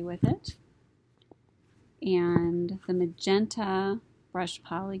nicely with it. And the magenta brush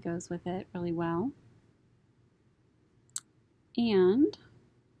poly goes with it really well. And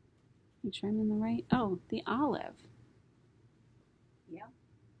make sure I'm in the right. Oh, the olive. Yeah.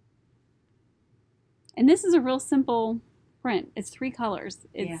 And this is a real simple print. It's 3 colors.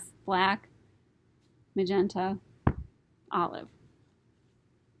 It's black, magenta, olive.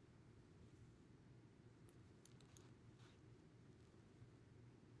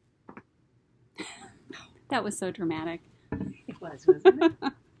 That was so dramatic. It was, wasn't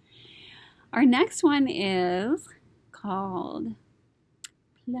it? Our next one is called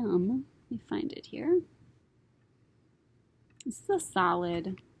Plum. Let me find it here. This is a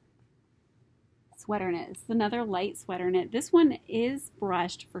solid sweater knit. It's another light sweater knit. This one is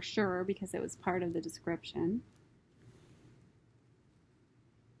brushed for sure because it was part of the description.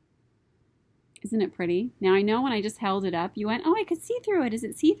 Isn't it pretty? Now I know when I just held it up, you went, "Oh, I could see through it. Is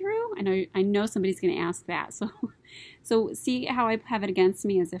it see-through?" I know somebody's going to ask that. So see how I have it against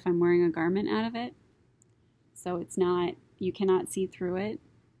me as if I'm wearing a garment out of it. So it's not, you cannot see through it.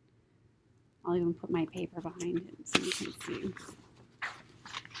 I'll even put my paper behind it so you can see.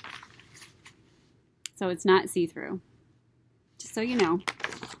 So it's not see-through. Just so you know.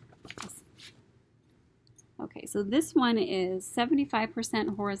 Okay, so this one is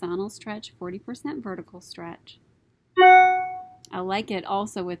 75% horizontal stretch, 40% vertical stretch. I like it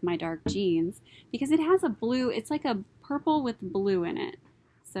also with my dark jeans because it has a blue, it's like a purple with blue in it.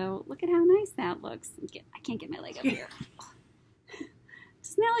 So look at how nice that looks. I can't get my leg up here.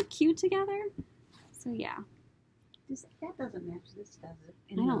 Doesn't that look cute together? So yeah. That doesn't match this, does it?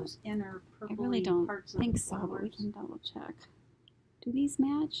 I don't. Those inner purple I really don't parts think of the so, but we flowers. can double check. Do these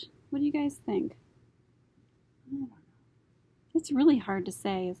match? What do you guys think? I don't know. It's really hard to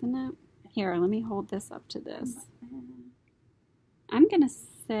say, isn't it? Here, let me hold this up to this. I'm going to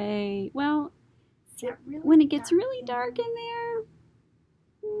say, well, when it gets really dark in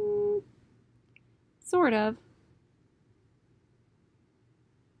there, sort of.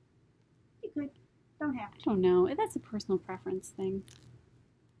 You could. Don't have I don't know. That's a personal preference thing.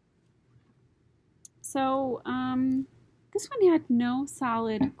 So, this one had no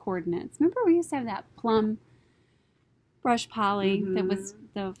solid coordinates. Remember we used to have that plum brush poly that was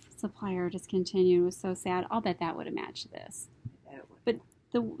the supplier discontinued. It was so sad. I'll bet that would have matched this. But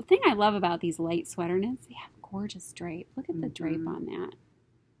the thing I love about these light sweater knits, they have gorgeous drape. Look at the drape on that.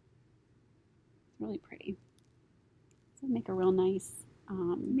 It's really pretty. So make a real nice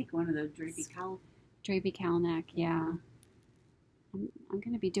make one of those drapey cowl neck. Yeah. I'm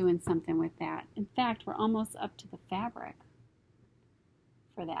going to be doing something with that. In fact, we're almost up to the fabric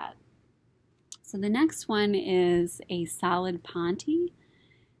for that. So the next one is a solid ponte,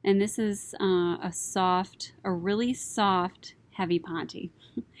 and this is a really soft, heavy ponte.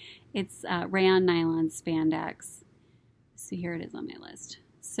 It's rayon nylon spandex. So here it is on my list.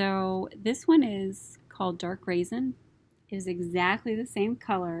 So this one is called Dark Raisin. It is exactly the same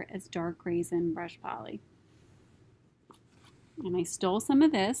color as Dark Raisin brush poly. And I stole some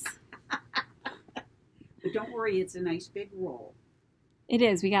of this. But don't worry, it's a nice big roll. It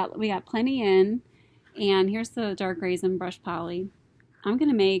is. We got plenty in. And here's the Dark Raisin brush poly. I'm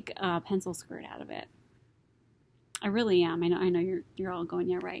gonna make a pencil skirt out of it. I really am. I know you're all going,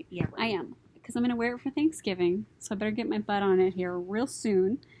 yeah, right. Yeah, right. I am. Because I'm gonna wear it for Thanksgiving. So I better get my butt on it here real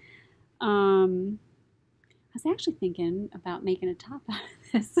soon. I was actually thinking about making a top out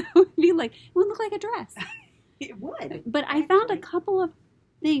of this. So it would look like a dress. It would. But I found a couple of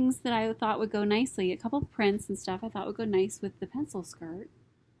things that I thought would go nicely. A couple of prints and stuff I thought would go nice with the pencil skirt.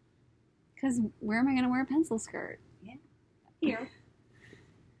 Because where am I going to wear a pencil skirt? Yeah. Here.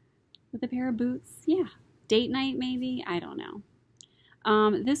 With a pair of boots? Yeah. Date night maybe? I don't know.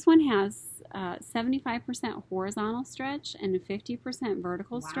 This one has 75% horizontal stretch and 50%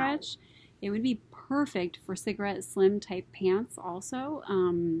 vertical stretch. It would be perfect for cigarette slim type pants also.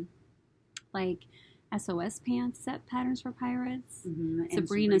 Like SOS pants, set patterns for pirates.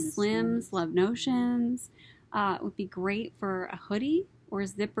 Sabrina Slims, Love Notions. It would be great for a hoodie or a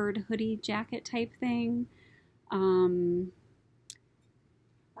zippered hoodie jacket type thing. A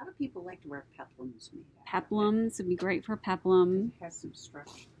lot of people like to wear peplums made out Peplums would be great for peplum. It has some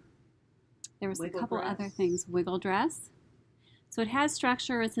structure. There was a couple other things. Wiggle dress. So it has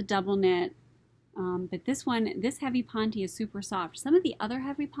structure. It's a double knit. But this heavy ponte is super soft. Some of the other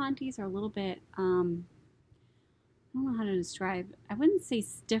heavy pontes are a little bit, I don't know how to describe. I wouldn't say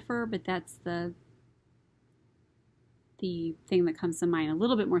stiffer, but that's the thing that comes to mind. A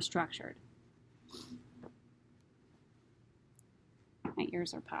little bit more structured. My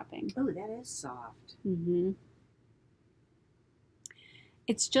ears are popping. Oh, that is soft.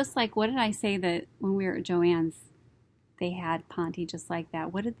 It's just like, what did I say that when we were at Joann's, they had ponte just like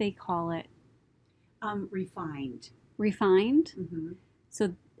that. What did they call it? Refined. Refined?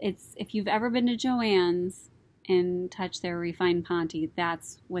 So it's, if you've ever been to Joann's and touched their refined ponte,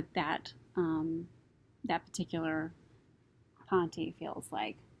 that's what that particular ponte feels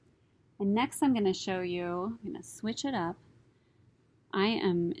like. And next I'm going to show you, I'm going to switch it up. I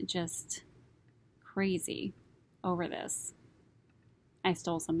am just crazy over this. I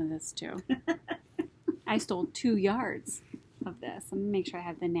stole some of this too. I stole 2 yards of this. I'm going to make sure I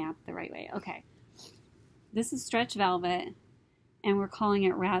have the nap the right way. Okay. This is stretch velvet, and we're calling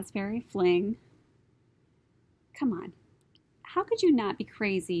it Raspberry Fling. Come on. How could you not be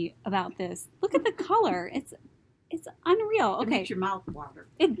crazy about this? Look at the color. It's unreal. Okay. It makes your mouth water.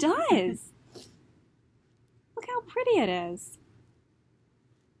 It does. Look how pretty it is.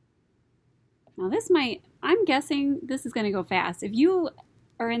 Now I'm guessing this is going to go fast. If you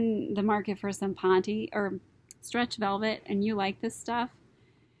are in the market for some ponte or stretch velvet and you like this stuff,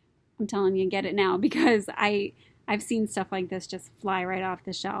 I'm telling you, get it now, because I've seen stuff like this just fly right off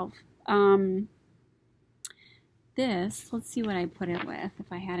the shelf. Let's see what I put it with,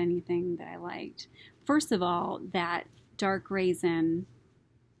 if I had anything that I liked. First of all, that Dark Raisin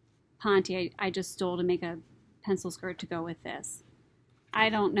ponte I just stole to make a pencil skirt to go with this. I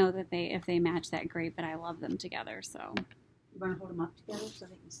don't know that if they match that great, but I love them together. So you want to hold them up together so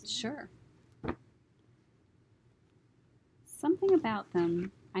they can see? Sure. Something about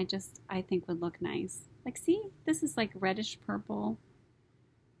them I think would look nice. Like, see, this is like reddish purple.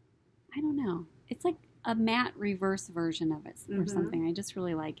 I don't know. It's like a matte reverse version of it or something. I just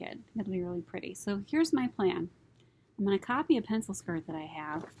really like it. It'll be really pretty. So here's my plan. I'm going to copy a pencil skirt that I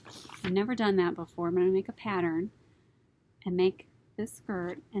have. I've never done that before. I'm going to make a pattern and make this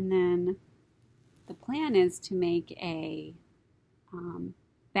skirt, and then the plan is to make a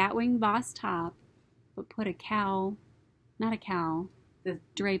batwing boss top, but put a cowl, not a cowl, a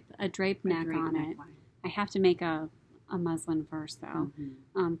drape neck on it. I have to make a muslin first though,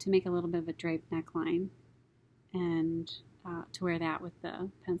 to make a little bit of a drape neckline, and to wear that with the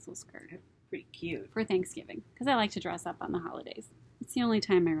pencil skirt. Pretty cute. For Thanksgiving, because I like to dress up on the holidays. It's the only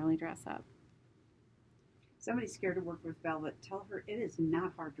time I really dress up. Somebody's scared to work with velvet. Tell her it is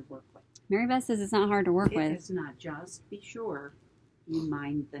not hard to work with. Mary Beth says it's not hard to work with. It is not. Just be sure you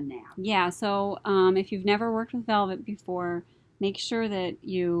mind the nap. Yeah, so if you've never worked with velvet before, make sure that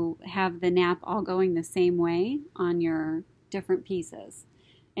you have the nap all going the same way on your different pieces.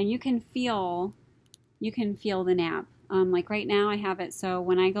 And you can feel the nap. Like right now I have it so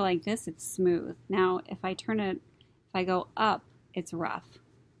when I go like this, it's smooth. Now if I go up, it's rough.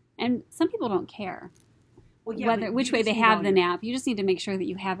 And some people don't care. Well, yeah, which way they have the nap. You just need to make sure that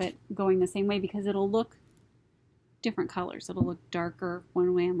you have it going the same way because it'll look different colors. It'll look darker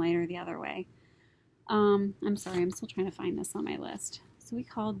one way and lighter the other way. I'm sorry, I'm still trying to find this on my list. So we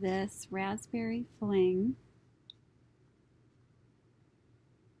called this Raspberry Fling.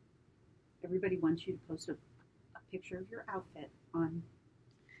 Everybody wants you to post a picture of your outfit on.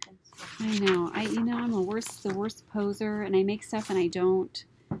 I know. I'm the worst poser, and I make stuff and I don't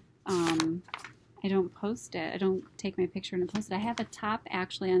post it. I don't take my picture and post it. I have a top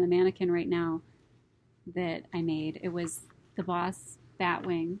actually on the mannequin right now that I made. It was the Boss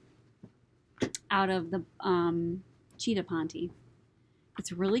Batwing out of the cheetah ponte.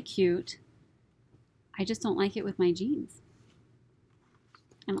 It's really cute. I just don't like it with my jeans.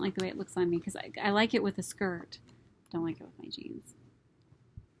 I don't like the way it looks on me because I like it with a skirt. Don't like it with my jeans.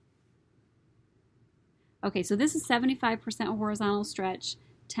 Okay, so this is 75% horizontal stretch,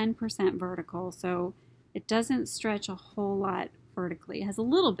 10% vertical. So it doesn't stretch a whole lot vertically. It has a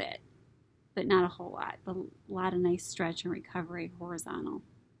little bit, but not a whole lot. But a lot of nice stretch and recovery horizontal.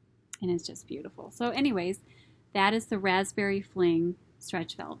 And it's just beautiful. So anyways, that is the Raspberry Fling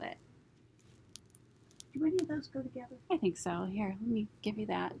stretch velvet. Do any of those go together? I think so. Here, let me give you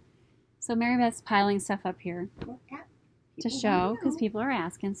that. So Mary Beth's piling stuff up here to show because people are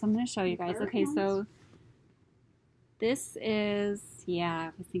asking. So I'm going to show you guys. Okay, so this is,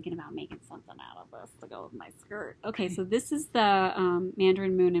 I was thinking about making something out of this to go with my skirt. Okay, so this is the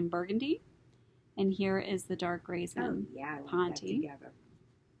Mandarin Moon in Burgundy. And here is the dark raisin Ponte. Get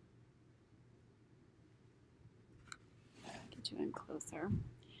you in closer.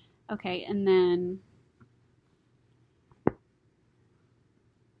 Okay, and then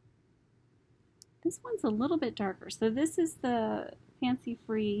this one's a little bit darker. So this is the Fancy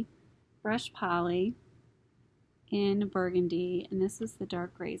Free Brush Poly in Burgundy, and this is the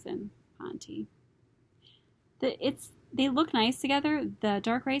dark raisin Ponte. They look nice together. The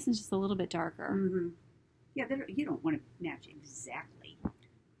dark raisin's just a little bit darker. Mm-hmm. Yeah, you don't want to match exactly.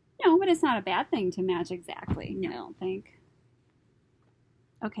 No, but it's not a bad thing to match exactly. No. I don't think.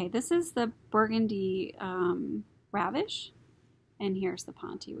 Okay, this is the Burgundy Ravish, and here's the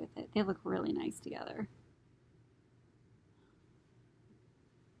Ponte with it. They look really nice together.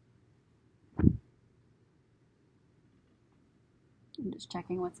 I'm just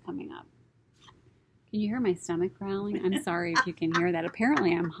checking what's coming up. Can you hear my stomach growling? I'm sorry if you can hear that.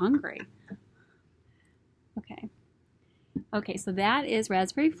 Apparently I'm hungry. Okay, so that is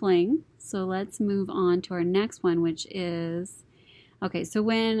Raspberry Fling. So let's move on to our next one, which is, okay, so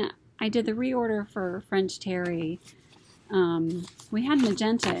when I did the reorder for French Terry, we had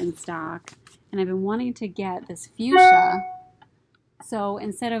magenta in stock, and I've been wanting to get this fuchsia. So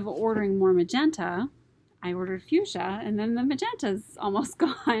instead of ordering more magenta, I ordered fuchsia, and then the magenta's almost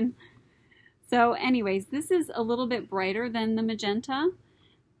gone. So anyways, this is a little bit brighter than the magenta,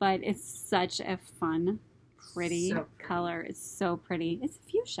 but it's such a fun, pretty color. It's so pretty. It's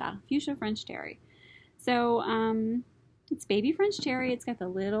fuchsia French Terry. So it's baby French Terry. It's got the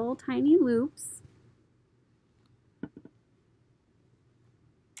little tiny loops.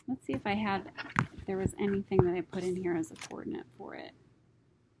 Let's see if there was anything that I put in here as a coordinate for it.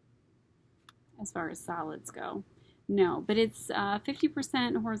 As far as solids go. No, but it's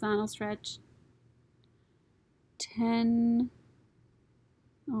 50% horizontal stretch, 10,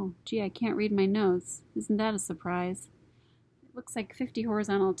 oh gee, I can't read my notes. Isn't that a surprise? It looks like 50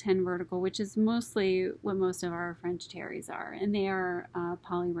 horizontal, 10 vertical, which is mostly what most of our French Terries are, and they are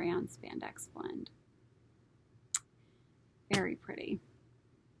poly rayon spandex blend. Very pretty.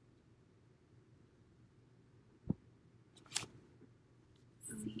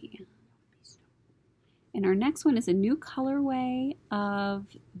 Let's see. And our next one is a new colorway of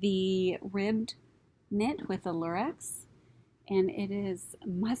the ribbed knit with the lurex, and it is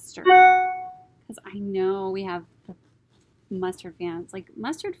mustard. Because I know we have the mustard fans. Like,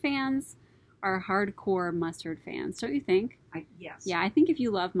 mustard fans are hardcore mustard fans, don't you think? Yes. Yeah, I think if you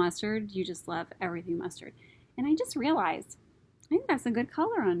love mustard, you just love everything mustard. And I just realized, I think that's a good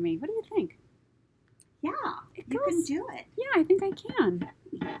color on me. What do you think? Yeah, you can do it. Yeah, I think I can.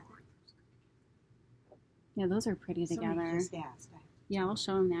 Yeah, those are pretty together. Somebody just asked. Yeah, I'll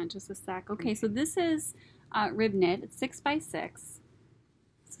show them that in just a sec. Okay, so this is rib knit. It's 6x6.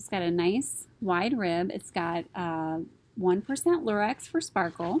 So it's got a nice wide rib. It's got 1% Lurex for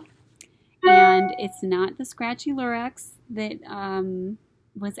sparkle. And it's not the scratchy Lurex that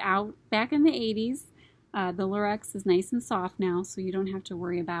was out back in the 80s. The Lurex is nice and soft now, so you don't have to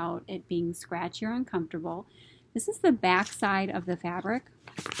worry about it being scratchy or uncomfortable. This is the back side of the fabric.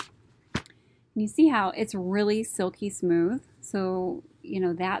 And you see how it's really silky smooth. So,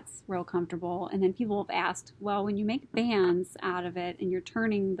 that's real comfortable. And then people have asked, well, when you make bands out of it and you're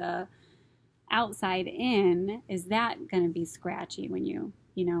turning the outside in, is that going to be scratchy when you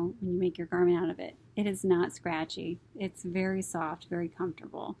make your garment out of it? It is not scratchy. It's very soft, very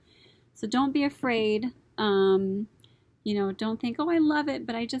comfortable. So don't be afraid. Don't think, oh, I love it,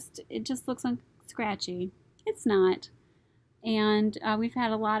 but it just looks scratchy. It's not. And we've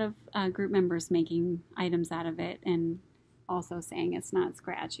had a lot of group members making items out of it and also saying it's not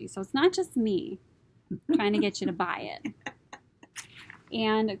scratchy. So it's not just me trying to get you to buy it.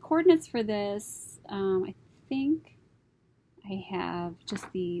 And coordinates for this, I think I have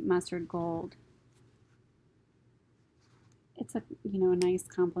just the mustard gold. It's a nice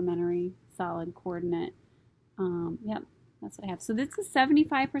complementary solid coordinate. Yep, that's what I have. So this is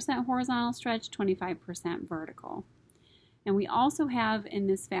 75% horizontal stretch, 25% vertical. And we also have in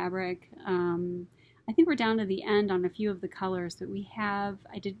this fabric, I think we're down to the end on a few of the colors, but we have,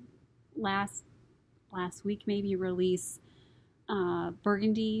 I did last week maybe release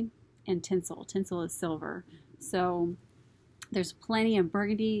burgundy and tinsel. Tinsel is silver. So there's plenty of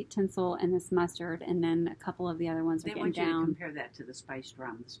burgundy, tinsel, and this mustard, and then a couple of the other ones are getting down. They want you to compare that to the spiced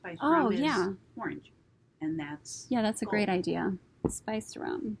rum. The spiced rum is orange, and that's that's a gold. great idea. Spiced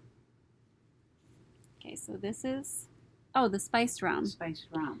rum. Okay, so this is the spiced rum. Spiced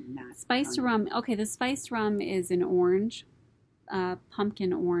rum, not spiced rum. Okay, the spiced rum is an orange,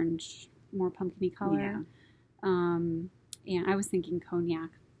 pumpkin orange, more pumpkin-y color. Yeah. And I was thinking cognac.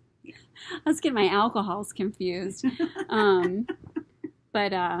 Yeah. I was getting my alcohols confused.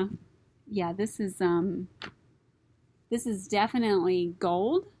 But this is definitely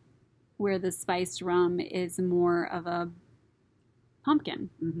gold, where the spiced rum is more of a pumpkin.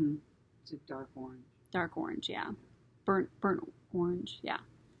 Mm-hmm. It's a dark orange. Dark orange, yeah. Burnt orange, yeah.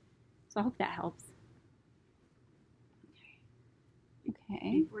 So I hope that helps.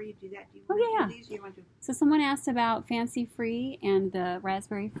 Okay. Before you do that, do you want to do these? Or you want to... So someone asked about Fancy Free and the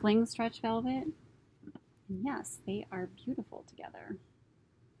Raspberry Fling stretch velvet. And yes, they are beautiful together.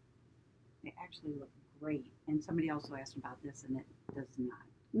 They actually look great. And somebody also asked about this, and it does not.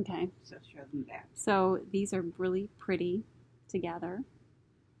 Okay. So show them that. So these are really pretty together.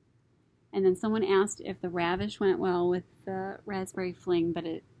 And then someone asked if the Ravish went well with the Raspberry Fling, but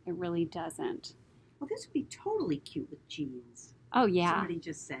it really doesn't. Well, this would be totally cute with jeans. Oh, yeah. Somebody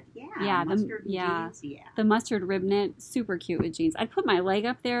just said, mustard and jeans. Yeah. The mustard rib knit, super cute with jeans. I'd put my leg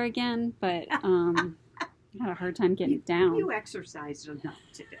up there again, but I had a hard time getting it down. You exercised enough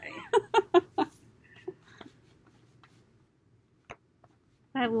today.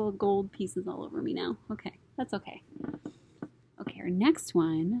 I have little gold pieces all over me now. Okay, that's okay. Okay, our next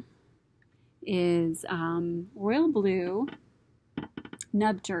one is royal blue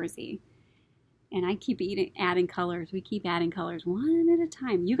nub jersey. And I keep adding colors. We keep adding colors one at a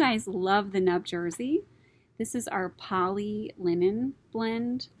time. You guys love the nub jersey. This is our poly linen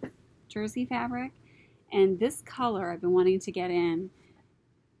blend jersey fabric. And this color I've been wanting to get in.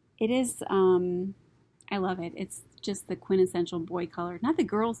 It is, I love it. It's just the quintessential boy color. Not that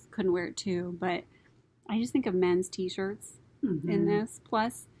girls couldn't wear it too, but I just think of men's t-shirts in this.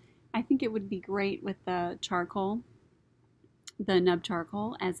 Plus, I think it would be great with the charcoal, the nub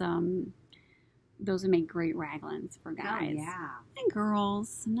charcoal, as those would make great raglans for guys. Oh, yeah. And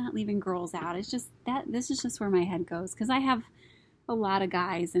girls. I'm not leaving girls out. It's just that this is just where my head goes, because I have a lot of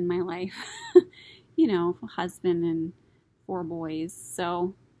guys in my life. A husband and 4 boys.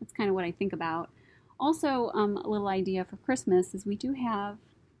 So that's kind of what I think about. Also, a little idea for Christmas is we do have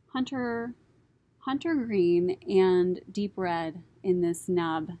hunter green and deep red in this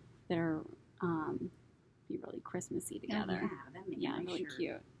nub that are be really Christmassy together. Yeah, that makes nice really shirt.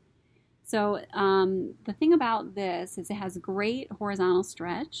 Cute. So the thing about this is it has great horizontal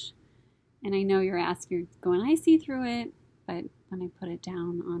stretch. And I know you're going, I see through it, but when I put it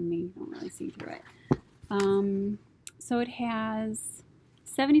down on me, you don't really see through it. So it has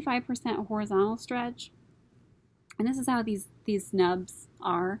 75% horizontal stretch. And this is how these nubs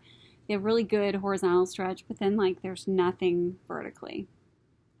are. They have really good horizontal stretch, but then there's nothing vertically.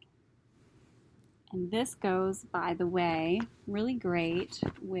 And this goes, by the way, really great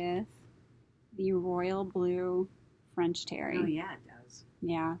with the royal blue French terry. Oh, yeah, it does.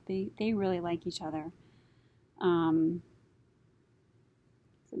 Yeah, they really like each other. So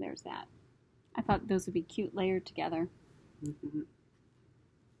there's that. I thought those would be cute layered together. Mm-hmm.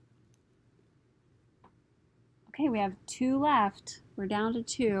 Okay, we have 2 left. We're down to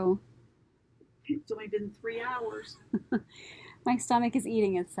 2. It's only been 3 hours. My stomach is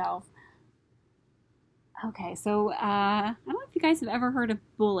eating itself. Okay, so I don't know if you guys have ever heard of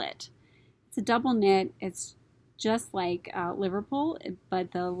Bullet. It's a double knit. It's just like Liverpool,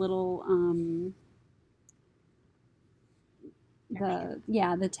 but the little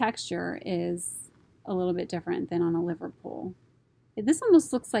the texture is a little bit different than on a Liverpool. This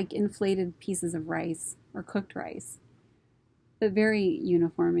almost looks like inflated pieces of rice or cooked rice, but very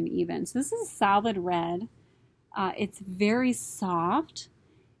uniform and even. So this is a solid red. It's very soft,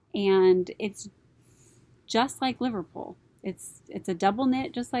 and it's just like Liverpool. It's a double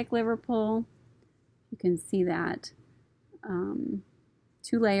knit just like Liverpool. You can see that. 2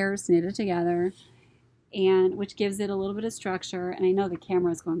 layers knitted together, and which gives it a little bit of structure. And I know the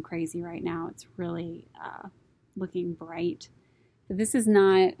camera is going crazy right now. It's really looking bright. But this is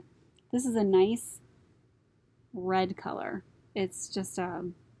a nice red color. It's just a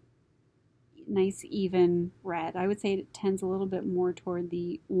nice even red. I would say it tends a little bit more toward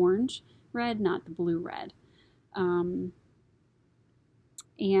the orange red, not the blue red. And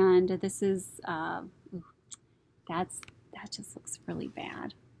this is that just looks really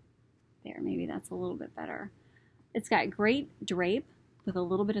bad. There, maybe that's a little bit better. It's got great drape with a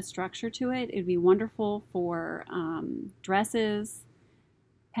little bit of structure to it. It'd be wonderful for dresses,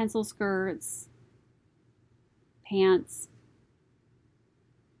 pencil skirts, pants.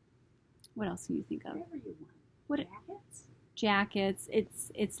 What else do you think of? Whatever you want. What Jackets? Jackets.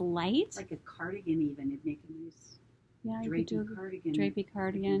 It's light. Like a cardigan even. It'd make a nice drapey cardigan. Drapey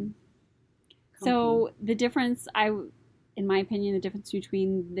cardigan. Comfy. So the difference, in my opinion, the difference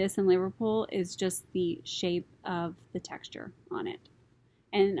between this and Liverpool is just the shape of the texture on it.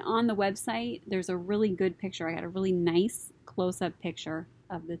 And on the website, there's a really good picture. I got a really nice close-up picture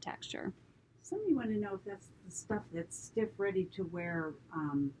of the texture. Somebody want to know if that's the stuff that's stiff, ready to wear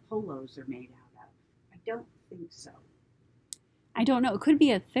polos are made out of. I don't think so. I don't know. It could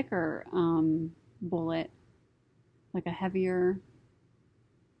be a thicker bullet, like a heavier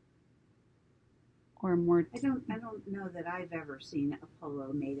or more. I don't know that I've ever seen a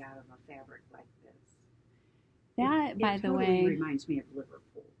polo made out of a fabric like this. That, by the way, reminds me of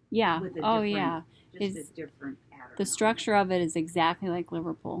Liverpool. Yeah. With a Oh, yeah. Just a different pattern. The structure of it is exactly like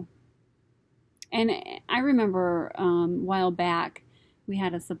Liverpool. And I remember a while back, we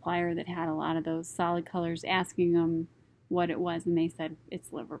had a supplier that had a lot of those solid colors, asking them what it was, and they said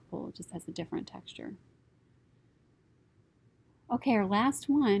it's Liverpool. It just has a different texture. Okay, our last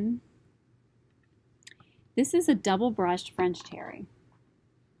one. This is a double brushed French terry.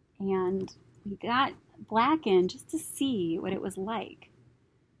 And we got black in just to see what it was like.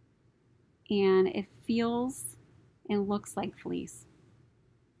 And it feels and looks like fleece.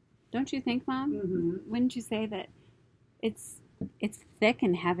 Don't you think, Mom? Mm-hmm. Wouldn't you say that it's thick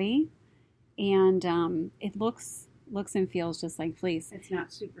and heavy, and it looks and feels just like fleece? It's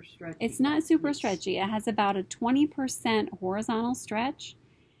not super stretchy. It's not super stretchy. It has about a 20% horizontal stretch,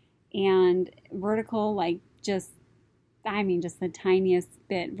 and vertical, like just the tiniest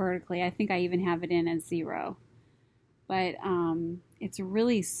bit vertically. I think I even have it in at 0. But it's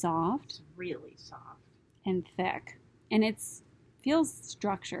really soft. It's really soft. And thick. And it feels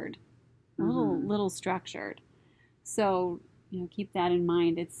structured. A little structured. So, keep that in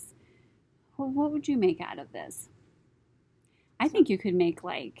mind. What would you make out of this? I think you could make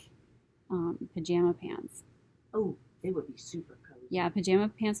like pajama pants. Oh, they would be super cozy. Yeah, pajama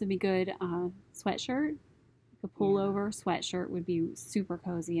pants would be good. Sweatshirt, like a pullover sweatshirt would be super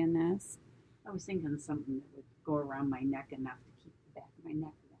cozy in this. I was thinking something that would go around my neck enough to keep the back of my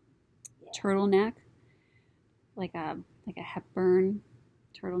neck warm. Yeah. Turtleneck, like a Hepburn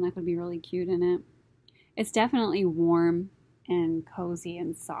turtleneck would be really cute in it. It's definitely warm and cozy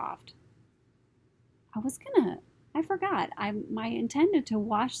and soft. I forgot. I intended to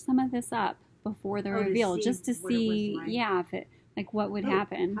wash some of this up before the reveal, just to see, if it, like, what would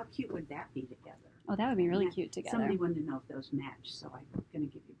happen. How cute would that be together? Oh, that would be really cute together. Somebody wanted to know if those match, so I'm going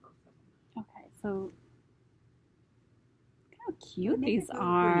to give you both of them. Okay, so look how cute these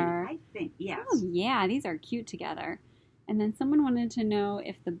are. I think, yes. Oh, yeah, these are cute together. And then someone wanted to know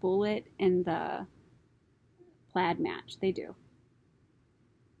if the bullet and the plaid match. They do.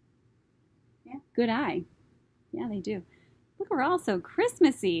 Yeah. Good eye. Yeah, they do. Look, we're all so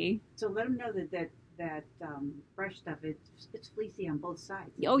Christmassy. So let them know that brush stuff, it's fleecy on both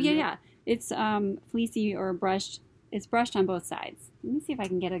sides. Oh, yeah. It's fleecy or brushed. It's brushed on both sides. Let me see if I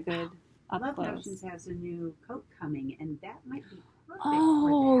can get a good up Love close. Notions has a new coat coming, and that might be perfect Oh,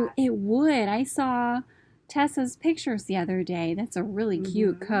 for that. it would. I saw Tessa's pictures the other day. That's a really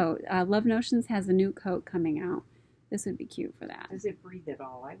cute coat. Love Notions has a new coat coming out. This would be cute for that. Does it breathe at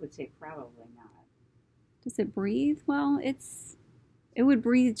all? I would say probably not. Does it breathe? Well, it would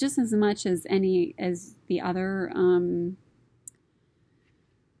breathe just as much as the other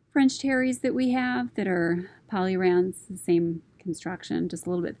French terries that we have that are polyrans, the same construction, just a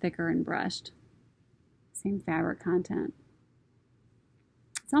little bit thicker and brushed. Same fabric content.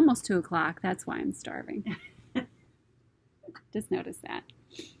 It's almost 2 o'clock. That's why I'm starving. Just noticed that.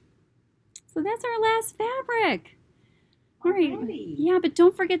 So that's our last fabric. All right. Alrighty. Yeah, but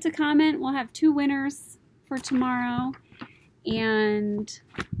don't forget to comment. We'll have 2 winners for tomorrow. And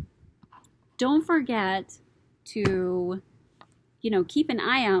don't forget to, keep an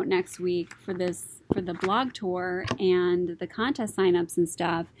eye out next week for the blog tour and the contest signups and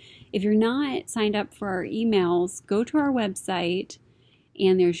stuff. If you're not signed up for our emails, go to our website,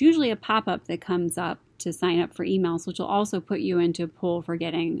 and there's usually a pop-up that comes up to sign up for emails, which will also put you into a pool for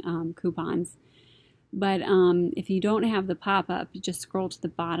getting coupons. But if you don't have the pop-up, you just scroll to the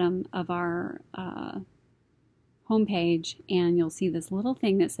bottom of our homepage, and you'll see this little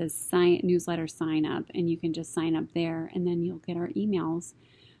thing that says newsletter sign up, and you can just sign up there, and then you'll get our emails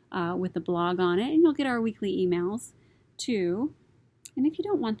with the blog on it, and you'll get our weekly emails too. And if you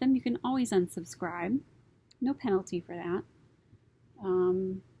don't want them, you can always unsubscribe. No penalty for that.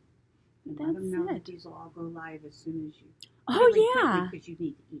 Let them know that these will all go live as soon as you. Oh yeah. Because you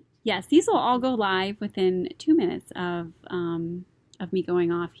need to eat. Yes, these will all go live within 2 minutes of me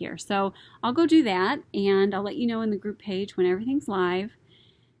going off here. So I'll go do that, and I'll let you know in the group page when everything's live.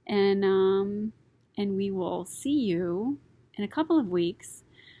 And we will see you in a couple of weeks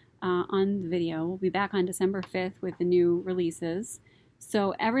on the video. We'll be back on December 5th with the new releases.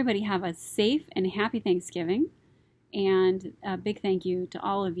 So everybody have a safe and happy Thanksgiving. And a big thank you to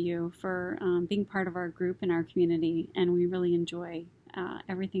all of you for being part of our group and our community. And we really enjoy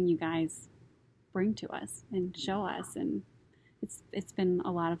everything you guys bring to us and show us. And it's been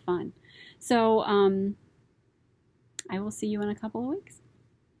a lot of fun. So I will see you in a couple of weeks.